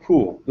 okay,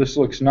 cool, this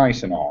looks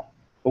nice and all.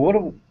 But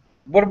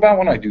what about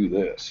when I do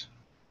this?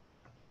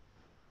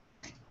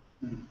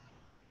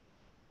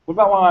 What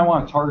about when I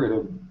want to target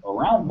a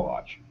round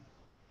watch?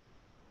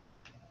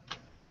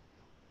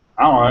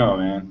 I don't know,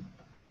 man.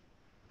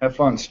 Have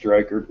fun,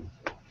 Striker.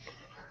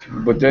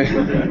 But that's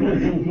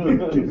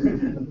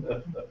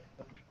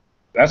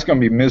going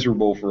to be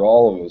miserable for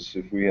all of us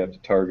if we have to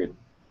target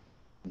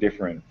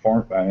different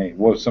form. I mean,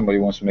 what if somebody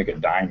wants to make a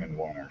diamond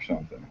one or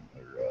something,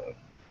 or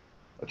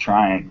a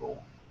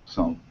triangle?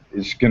 So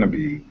it's going to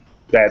be,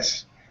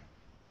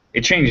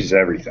 it changes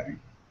everything.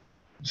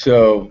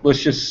 So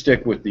let's just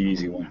stick with the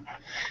easy one.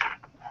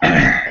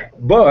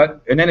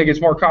 And then it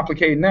gets more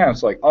complicated now.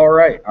 It's like, all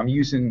right, I'm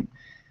using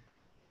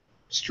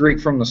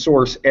straight from the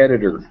source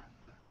editor.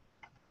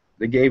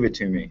 They gave it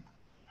to me.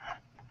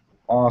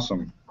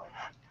 Awesome.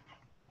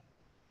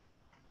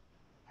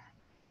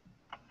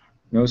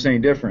 Notice any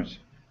difference?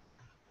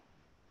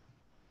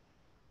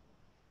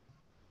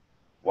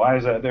 Why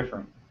is that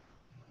different?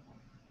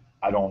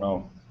 I don't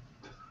know.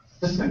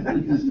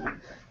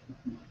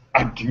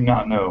 I do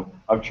not know.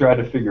 I've tried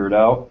to figure it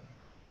out.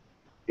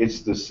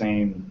 It's the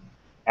same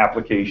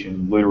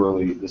application,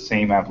 literally the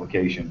same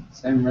application.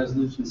 Same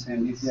resolution,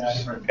 same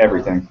DPI.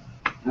 Everything.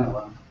 Oh,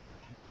 wow.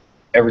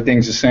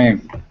 Everything's the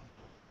same.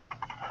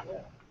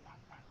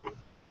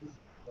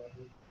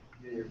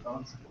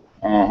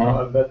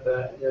 I bet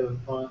that. Yeah, the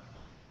font.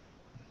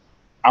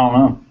 I don't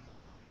know.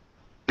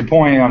 The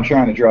point I'm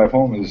trying to drive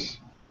home is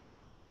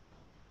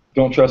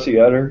don't trust the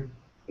editor.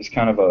 It's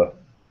kind of a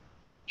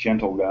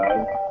gentle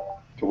guide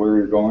to where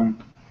you're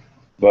going.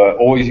 But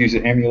always use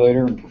an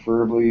emulator and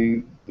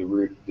preferably the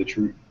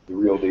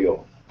real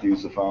deal.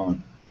 Use the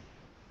phone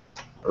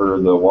or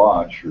the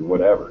watch or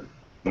whatever.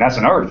 And that's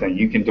another thing.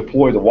 You can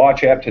deploy the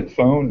watch app to the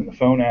phone and the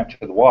phone app to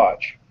the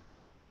watch,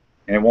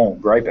 and it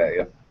won't gripe at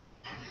you.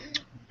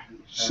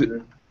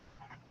 So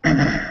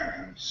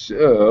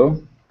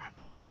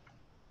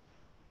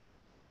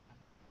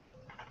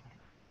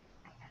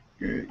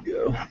here you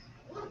go.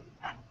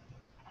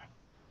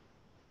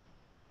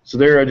 So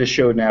there I just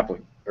showed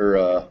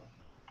an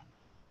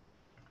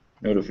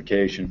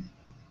notification.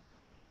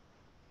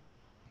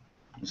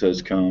 It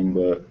says come,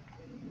 but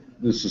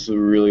this is a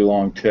really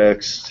long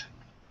text.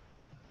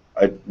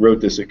 I wrote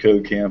this at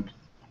Code Camp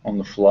on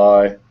the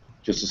fly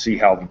just to see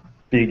how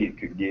big it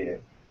could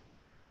get.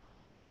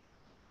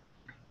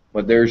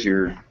 But there's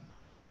your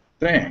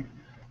thing.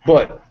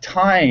 But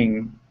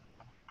tying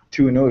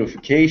to a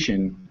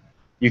notification,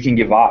 you can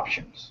give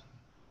options.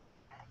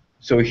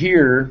 So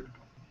here,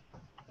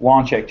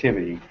 launch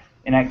activity.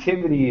 An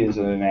activity is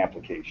an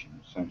application,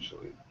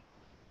 essentially.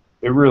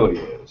 It really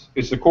is.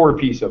 It's the core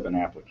piece of an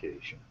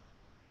application.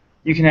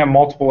 You can have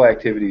multiple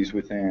activities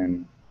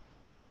within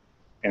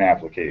an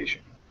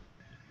application.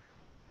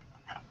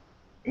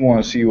 You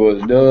want to see what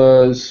it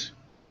does,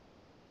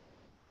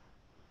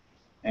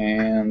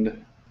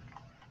 and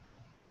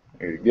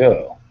there you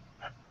go.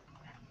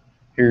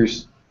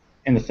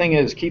 And the thing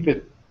is, keep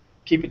it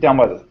down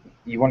by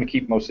you want to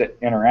keep most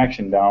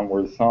interaction down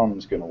where the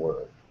thumb's going to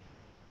work.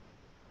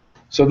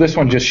 So this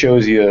one just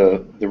shows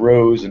you the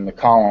rows and the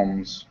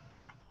columns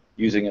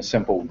using a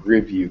simple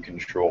grid view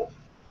control.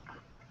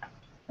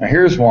 Now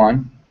here's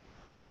one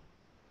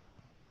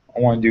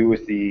I want to do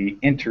with the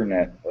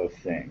Internet of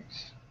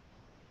Things.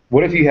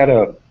 What if you had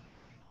a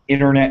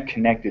internet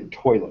connected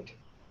toilet?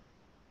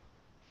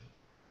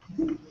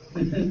 You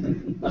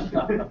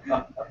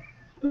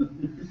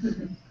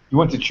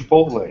went to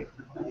Chipotle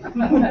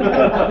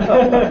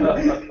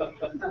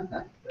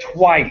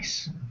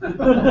twice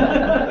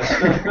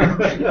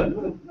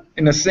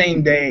in the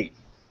same day.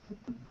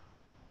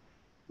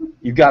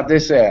 You've got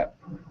this app,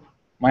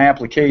 my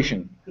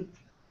application.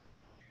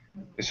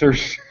 It's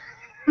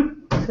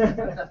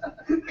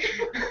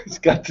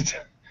got the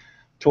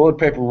toilet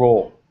paper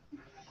roll.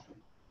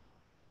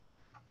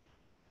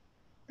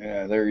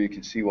 Yeah, there you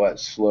can see why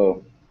it's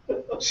slow.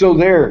 So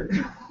there.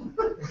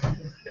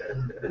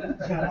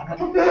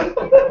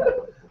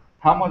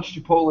 How much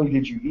Chipotle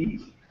did you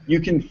eat? You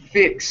can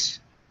fix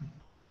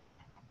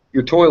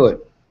your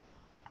toilet.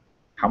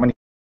 How many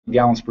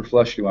gallons per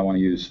flush do I want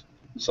to use?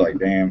 It's like,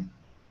 damn,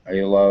 I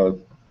ate a lot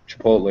of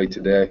Chipotle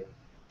today.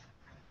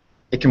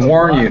 It can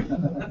warn you.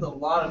 That's a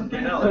lot of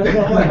gallons.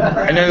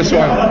 And then this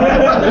one.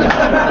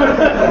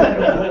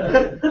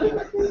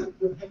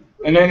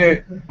 And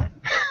then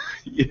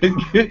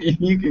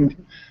you can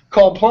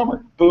call a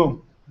plumber.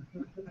 Boom.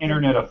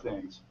 Internet of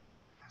Things.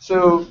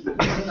 So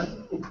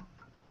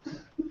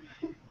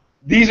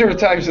these are the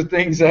types of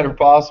things that are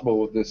possible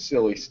with this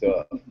silly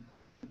stuff.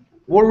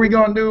 What are we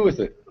going to do with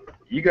it?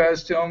 You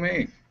guys tell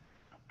me.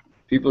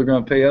 People are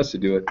going to pay us to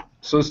do it.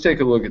 So let's take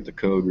a look at the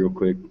code real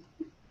quick.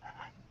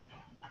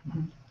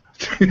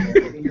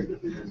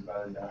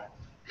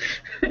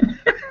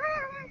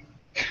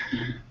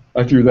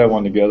 I threw that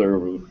one together.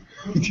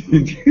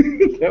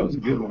 That was a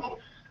good one.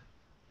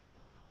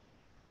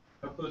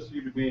 How close are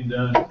you to being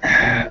done?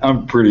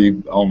 I'm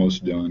pretty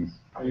almost done.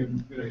 Are you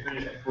going to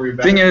finish before you're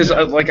back? Thing is,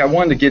 I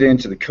wanted to get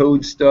into the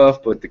code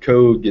stuff, but the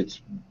code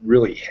gets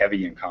really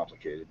heavy and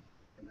complicated.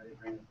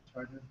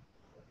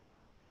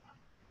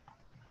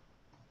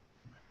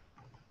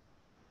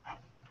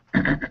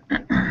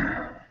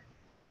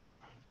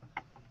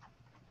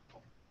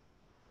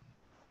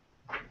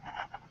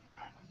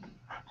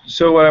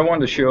 So what I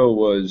wanted to show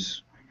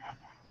was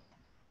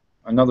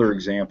another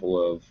example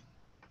of,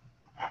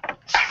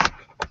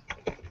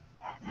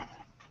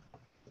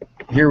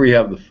 here we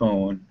have the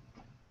phone.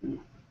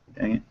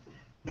 Dang it.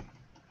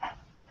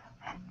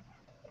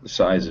 The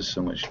size is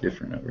so much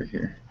different over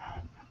here.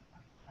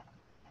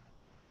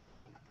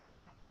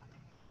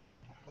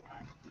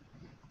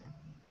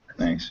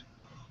 Thanks.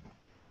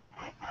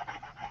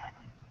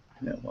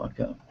 Yeah, lock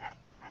up.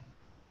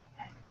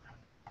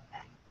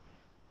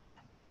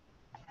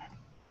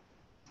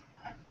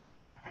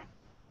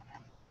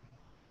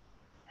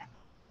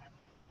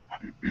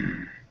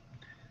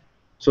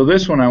 So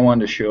this one I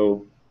wanted to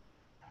show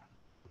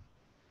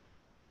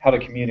how to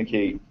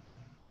communicate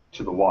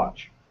to the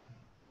watch.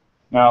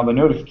 Now the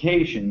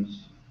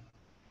notifications,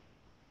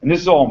 and this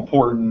is all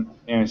important,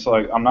 and it's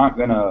like I'm not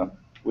gonna,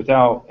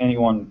 without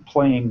anyone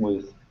playing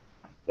with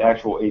the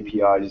actual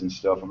APIs and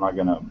stuff, I'm not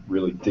gonna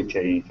really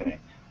dictate anything.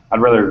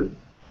 I'd rather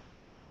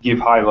give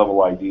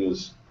high-level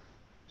ideas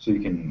so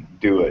you can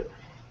do it.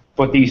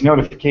 But these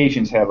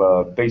notifications have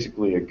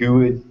basically a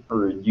GUID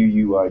or a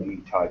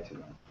UUID tied to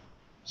them.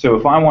 So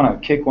if I want to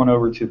kick one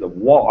over to the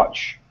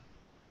watch,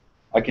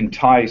 I can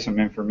tie some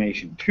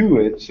information to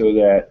it so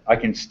that I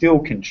can still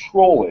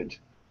control it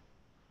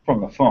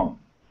from the phone.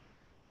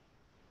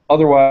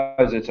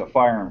 Otherwise, it's a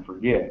fire and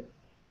forget.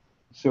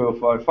 So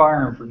if I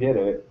fire and forget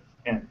it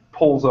and it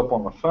pulls up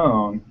on the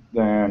phone,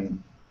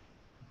 then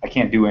I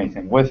can't do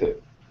anything with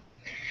it.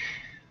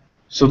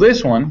 So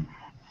this one,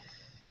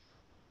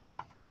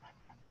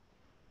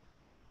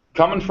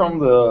 coming from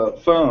the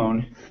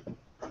phone,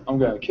 I'm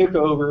going to kick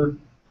over.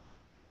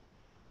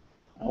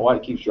 I don't know why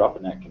it keeps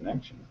dropping that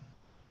connection.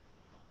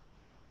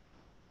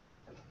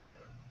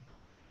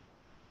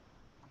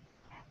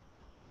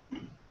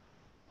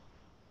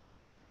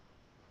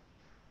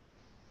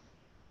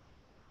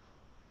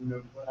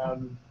 No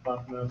cloud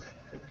popping up.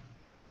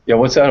 Yeah,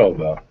 what's that all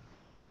about?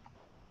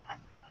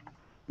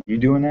 You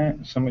doing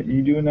that? Somebody,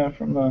 you doing that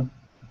from the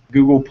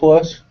Google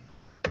Plus?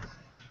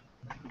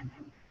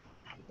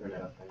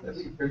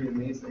 That'd be pretty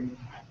amazing.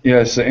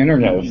 Yeah, it's the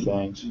Internet of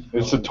Things.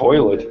 It's the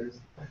toilet.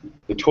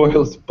 The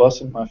toilet's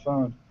busting my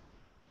phone.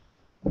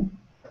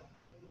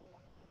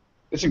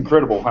 It's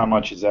incredible how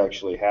much is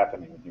actually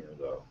happening here,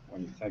 though,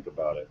 when you think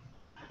about it.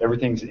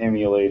 Everything's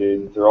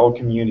emulated. They're all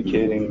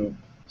communicating,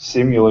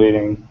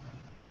 simulating.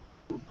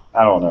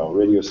 I don't know,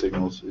 radio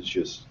signals. It's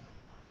just...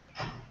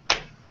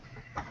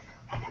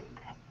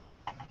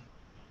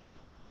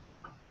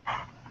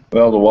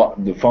 Well,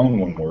 the phone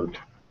one worked.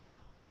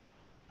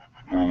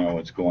 I don't know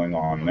what's going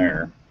on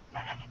there.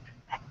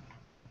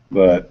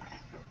 But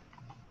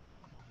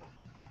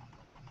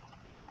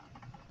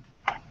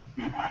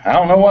I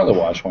don't know why the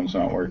watch one's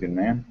not working,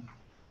 man.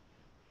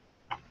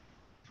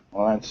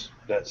 Well,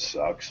 that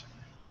sucks.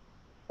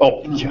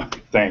 Oh, yeah,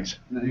 thanks.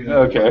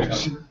 Okay.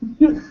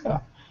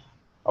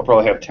 I'll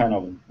probably have 10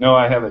 of them. No,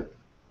 I have it.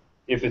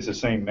 If it's the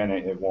same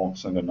minute, it won't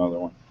send another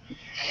one.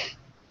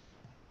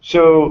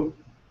 So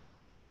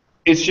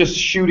it's just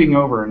shooting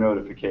over a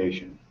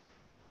notification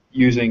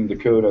using the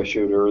code I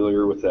showed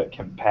earlier with that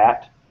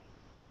compat.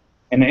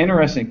 And the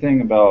interesting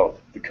thing about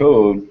the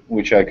code,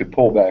 which I could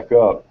pull back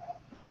up,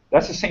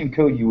 that's the same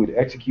code you would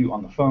execute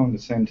on the phone to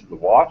send to the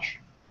watch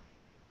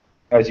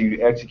as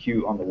you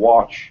execute on the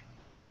watch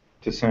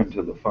to send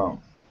to the phone.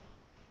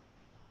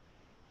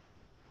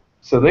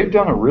 So they've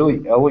done a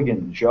really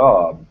elegant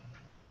job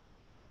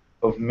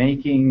of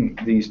making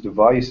these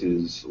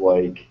devices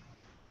like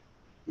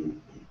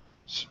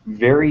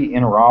very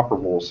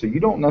interoperable, so you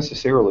don't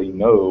necessarily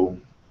know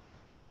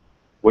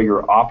what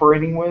you're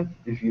operating with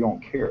if you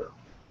don't care.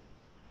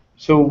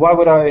 So why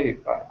would I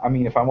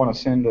mean, if I want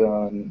to send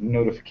a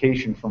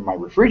notification from my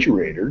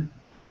refrigerator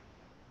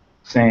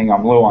saying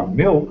I'm low on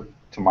milk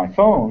to my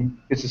phone,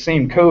 it's the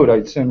same code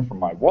I'd send from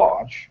my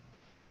watch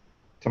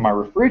to my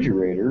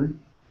refrigerator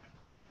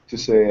to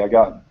say I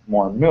got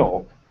more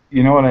milk.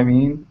 You know what I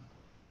mean?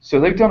 So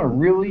they've done a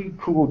really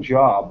cool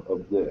job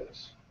of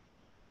this.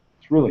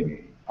 It's really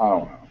neat. I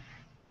don't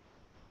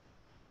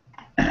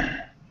know.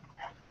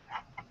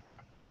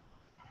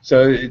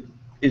 So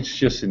it's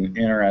just an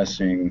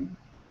interesting,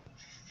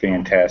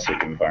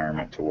 fantastic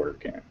environment to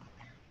work in.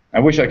 I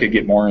wish I could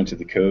get more into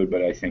the code,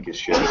 but I think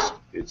it's not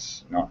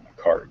in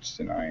the cards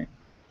tonight.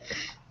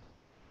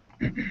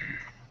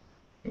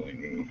 Really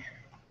neat.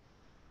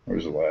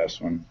 Where's the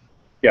last one?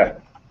 Yeah.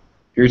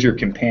 Here's your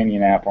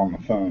companion app on the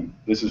phone.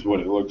 This is what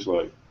it looks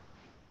like.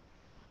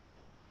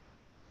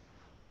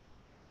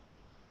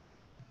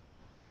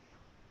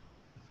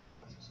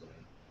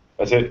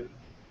 That's it.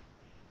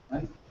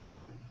 Right?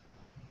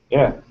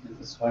 Yeah. You have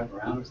to swipe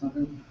around or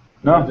something?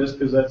 No. Just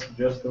because that's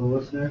just the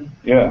listener?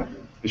 Yeah.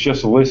 It's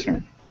just a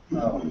listener.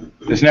 Oh.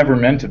 It's never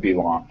meant to be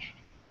launched.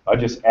 I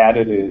just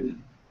added it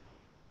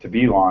to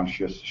be launched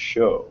just to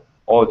show.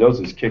 All it does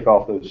is kick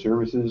off those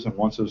services, and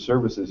once those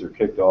services are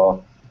kicked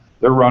off,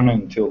 they're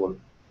running until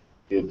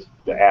the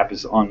app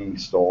is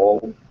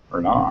uninstalled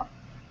or not.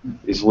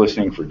 It's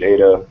listening for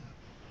data,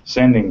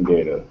 sending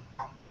data,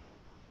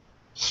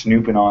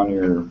 snooping on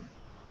your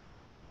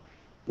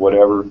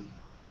whatever.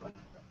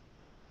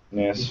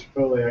 It's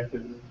totally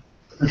active.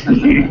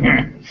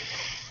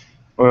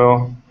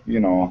 Well, you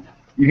know,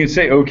 you can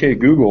say, okay,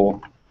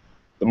 Google.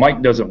 The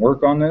mic doesn't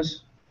work on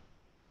this,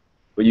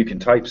 but you can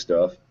type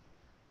stuff.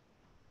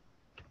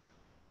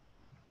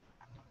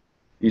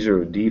 These are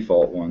the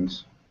default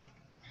ones.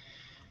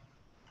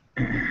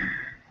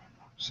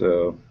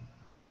 So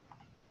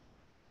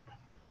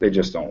they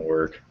just don't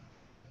work.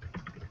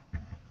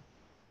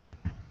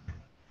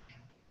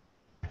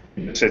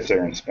 It sits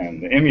there and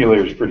spins. The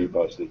emulator is pretty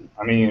busted.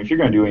 I mean, if you're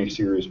going to do any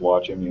serious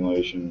watch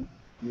emulation,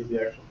 Use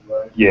the actual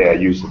device. yeah,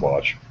 use the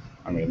watch.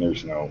 I mean,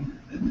 there's no...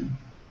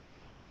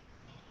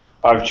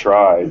 I've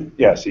tried.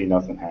 Yeah, see,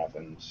 nothing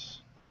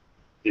happens.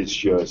 It's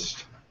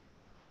just...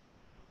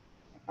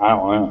 I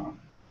don't know.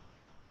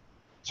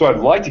 So I'd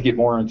like to get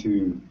more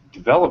into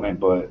development,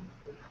 but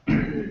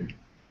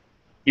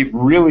it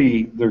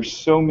really, there's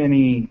so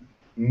many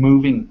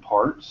moving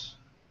parts.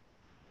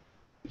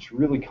 It's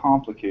really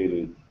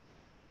complicated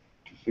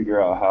to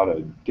figure out how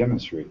to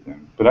demonstrate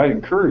them. But I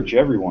encourage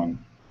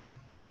everyone,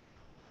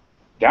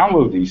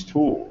 download these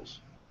tools.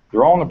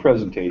 They're all in the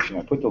presentation.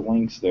 I put the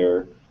links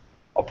there.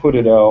 I'll put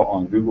it out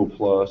on Google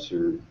Plus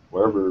or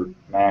wherever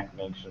Mac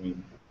makes me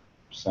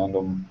send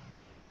them,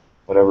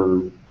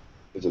 whatever.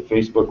 Is it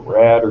Facebook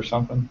Rad or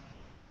something?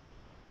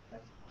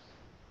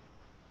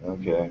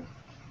 Okay.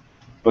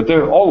 But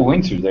all the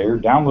links are there.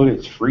 Download it.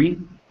 It's free.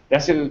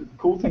 That's the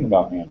cool thing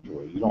about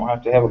Android. You don't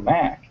have to have a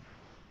Mac.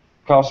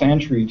 Cost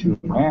entry to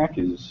a Mac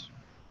is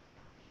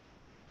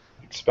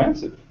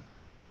expensive.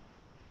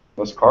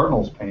 Unless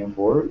Cardinal's paying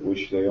for it,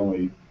 which they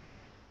only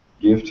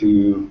give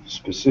to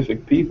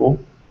specific people.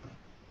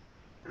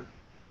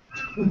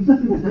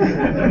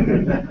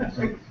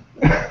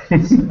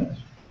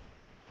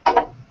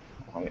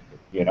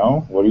 You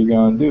know, what are you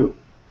going to do?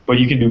 But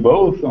you can do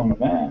both on the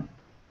Mac,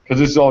 because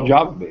this is all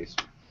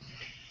Java-based.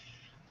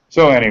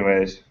 So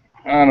anyways,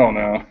 I don't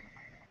know.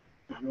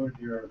 Have you ordered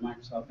your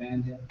Microsoft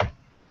band yet?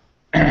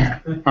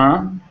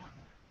 Huh?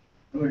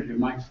 You ordered your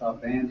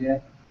Microsoft band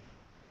yet?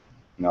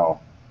 No.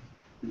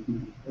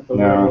 It's a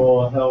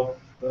wearable health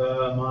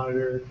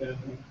monitor kind of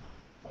thing.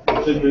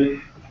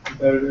 Fitbit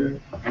competitor.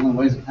 Only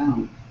weighs a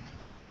pound.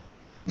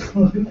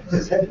 Only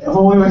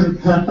weighs a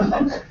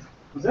pound.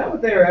 Was that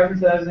what they were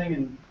advertising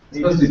in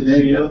Supposed to be the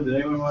big. Shield? Did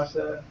anyone watch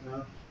that?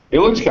 No. It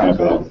looks kind of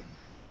big.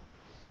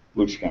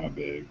 Looks kind of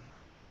big.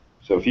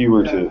 So if you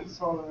were to... I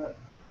saw that.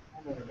 I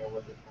never know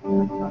what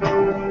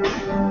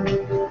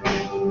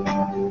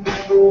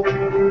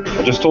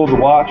I just told the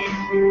watch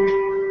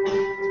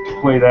to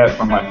play that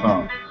from my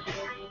phone.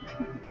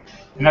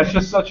 And that's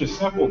just such a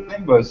simple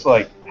thing, but it's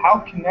like, how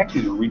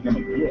connected are we going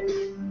to get?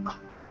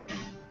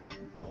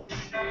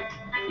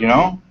 You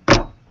know?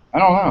 I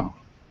don't know.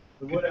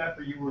 So what app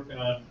are you working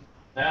on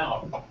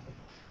now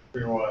for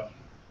your watch?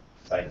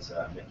 Sites,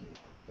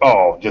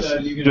 Oh, just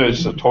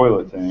a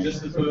toilet thing.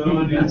 Just the toilet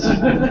one? Yes.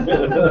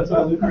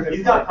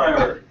 He's got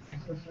priorities.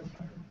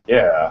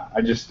 Yeah,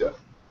 I just,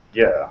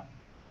 yeah.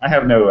 I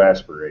have no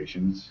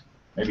aspirations.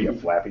 maybe a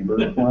Flappy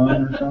Bird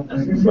clone or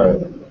something.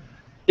 But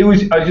it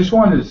was, I just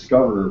wanted to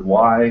discover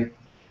what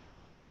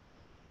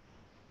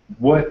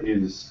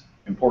is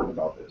important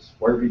about this?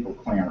 Why are people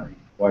clamoring?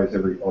 Why is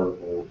every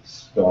article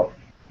stuck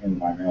in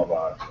my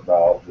mailbox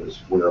about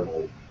this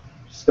wearable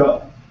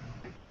stuff?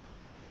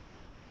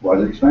 Why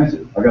is it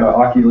expensive? I got an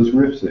Oculus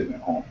Rift sitting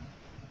at home.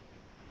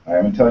 I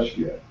haven't touched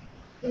yet.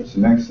 That's the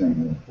next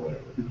thing.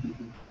 Whatever.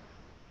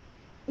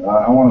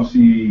 I want to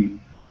see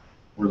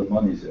where the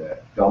money's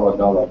at.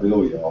 Dollar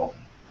bill, y'all.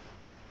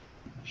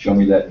 Show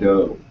me that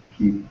dough.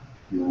 Keep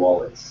your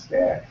wallet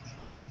stacked.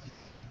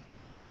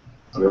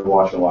 I've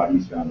watched a lot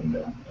Eastbound and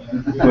Down.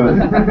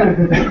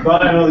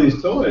 Buying all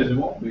these toys, it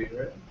won't be,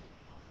 right?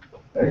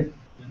 Hey,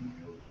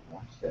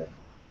 watch that.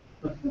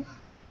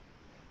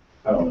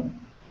 I don't know.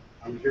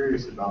 I'm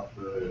curious about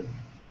the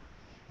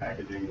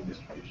packaging and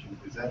distribution.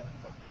 Is that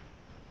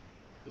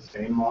the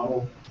same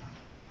model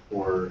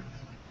for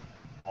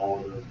all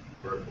of the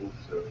verticals?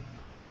 So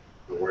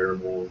the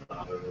wearables,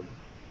 not a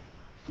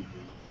TV?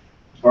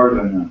 As far as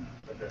I know.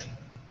 Okay.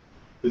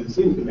 Because it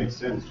seems to make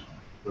sense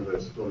for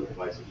those sort of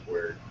devices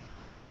where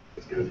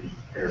it's going to be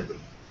paired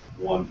with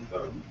one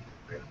phone,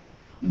 right?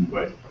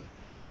 But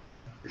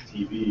for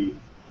TV, you're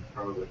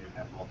probably going to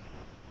have multiple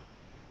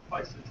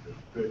devices that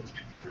could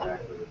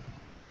interact with it.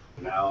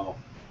 Now,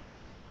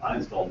 I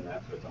installed an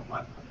app, so it's on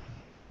my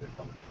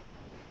phone.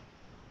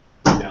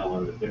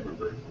 Download a different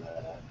version of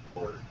that app,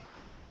 or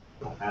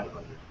don't have it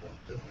on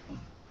your phone.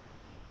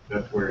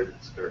 That's where it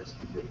starts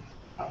to get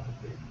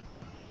complicated.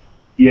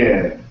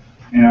 Yeah,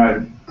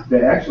 and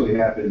that actually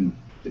happened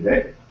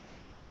today.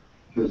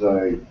 Because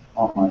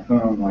on my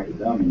phone, like a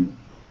dummy,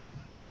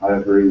 I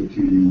upgraded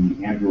to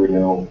the Android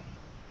L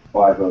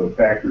 5.0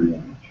 factory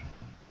image,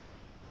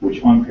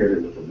 which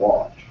unpaired with the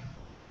watch.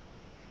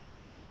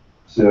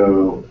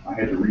 So I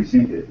had to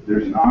resync it.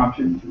 There's an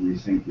option to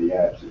resync the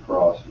apps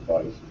across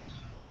devices.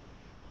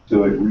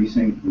 So it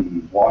resynced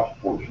the watch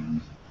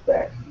portions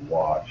back to the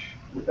watch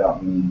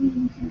without me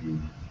needing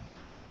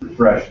to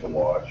refresh the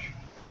watch.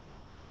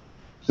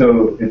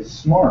 So it's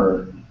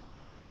smart,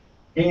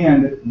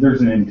 and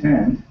there's an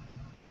intent.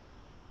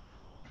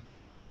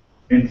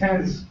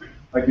 Intents,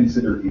 I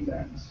consider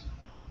events.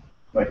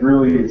 Like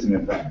really, it's an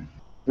event.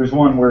 There's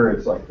one where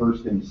it's like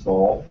first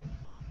install.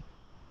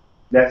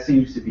 That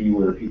seems to be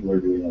where people are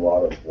doing a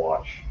lot of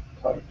watch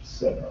type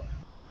setup,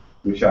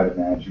 which I'd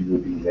imagine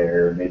would be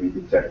there, maybe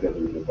protect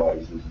other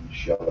devices and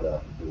shove it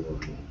out the door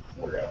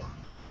or wherever.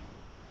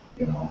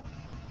 You know?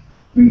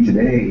 I mean,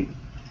 today,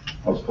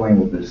 I was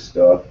playing with this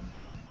stuff,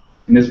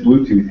 and this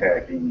Bluetooth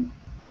hacking,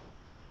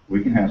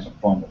 we can have some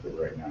fun with it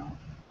right now.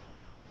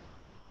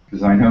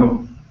 Because I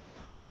know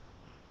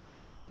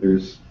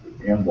there's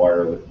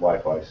wireless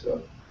Wi-Fi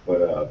stuff,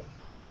 but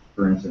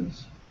for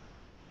instance,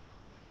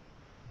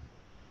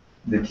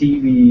 the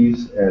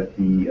TVs at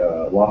the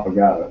La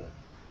Fagata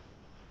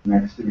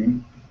next to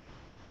me,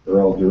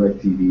 they're all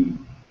DirecTV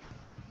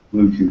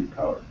Bluetooth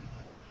powered.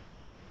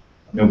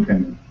 No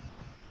pin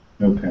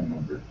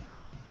number.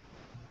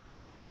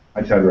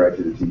 I tied right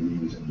to the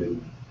TVs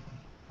and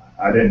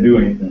I didn't do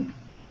anything,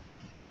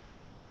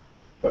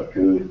 but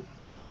could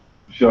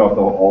shut off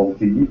all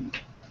the TVs.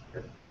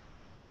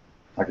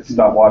 I could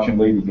stop watching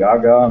Lady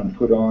Gaga and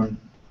put on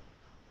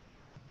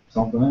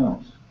something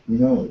else. Who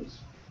knows?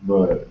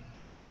 But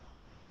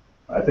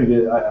I think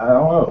I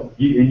don't know.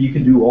 And you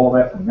can do all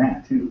that from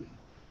that too.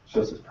 It's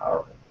just as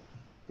powerful.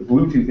 The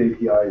Bluetooth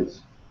API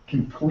is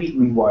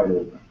completely wide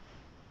open.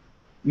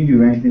 You can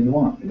do anything you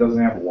want. It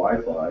doesn't have a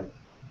Wi-Fi,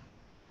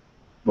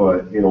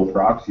 but it'll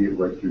proxy it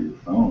right through your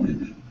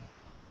phone.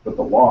 But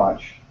the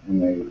watch in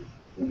the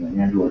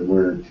Android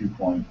Wear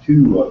 2.2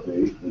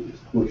 update that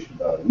just pushed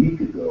about a week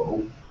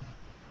ago,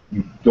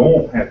 you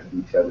don't have to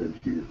be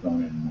tethered to your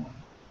phone anymore.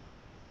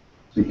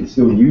 So you can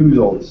still use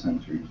all the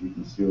sensors. You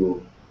can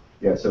still,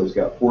 so it's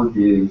got 4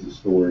 gigs of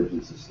storage.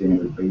 It's a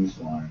standard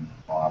baseline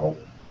model.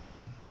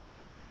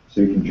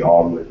 So you can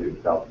jog with it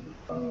without your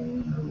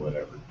phone or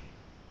whatever.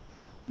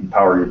 You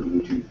power your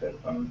Bluetooth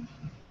headphones,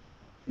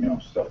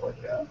 stuff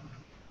like that.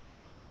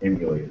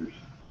 Emulators.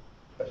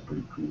 That's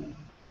pretty cool.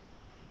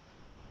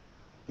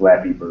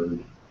 Flappy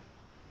Bird.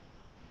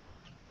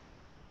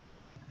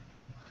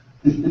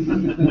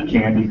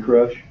 Candy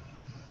Crush.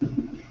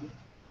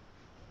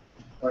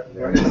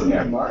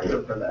 Yeah,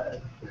 Mario for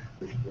that.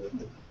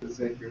 Is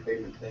that your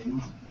favorite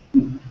things?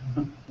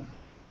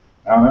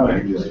 I don't know,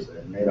 he just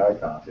made eye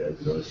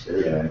contact, so I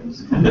stared at him.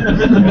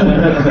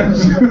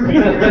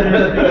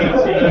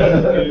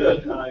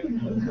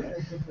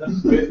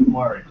 With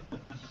Mario.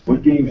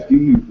 What games do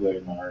you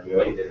play,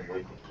 Mario?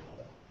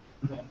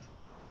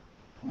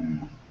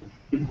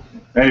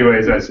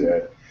 Anyways, that's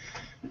it.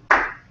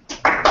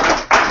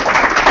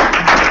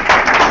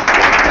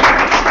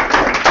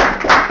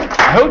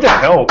 I hope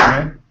that helped,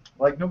 man.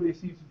 Like, nobody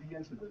seems to be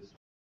into this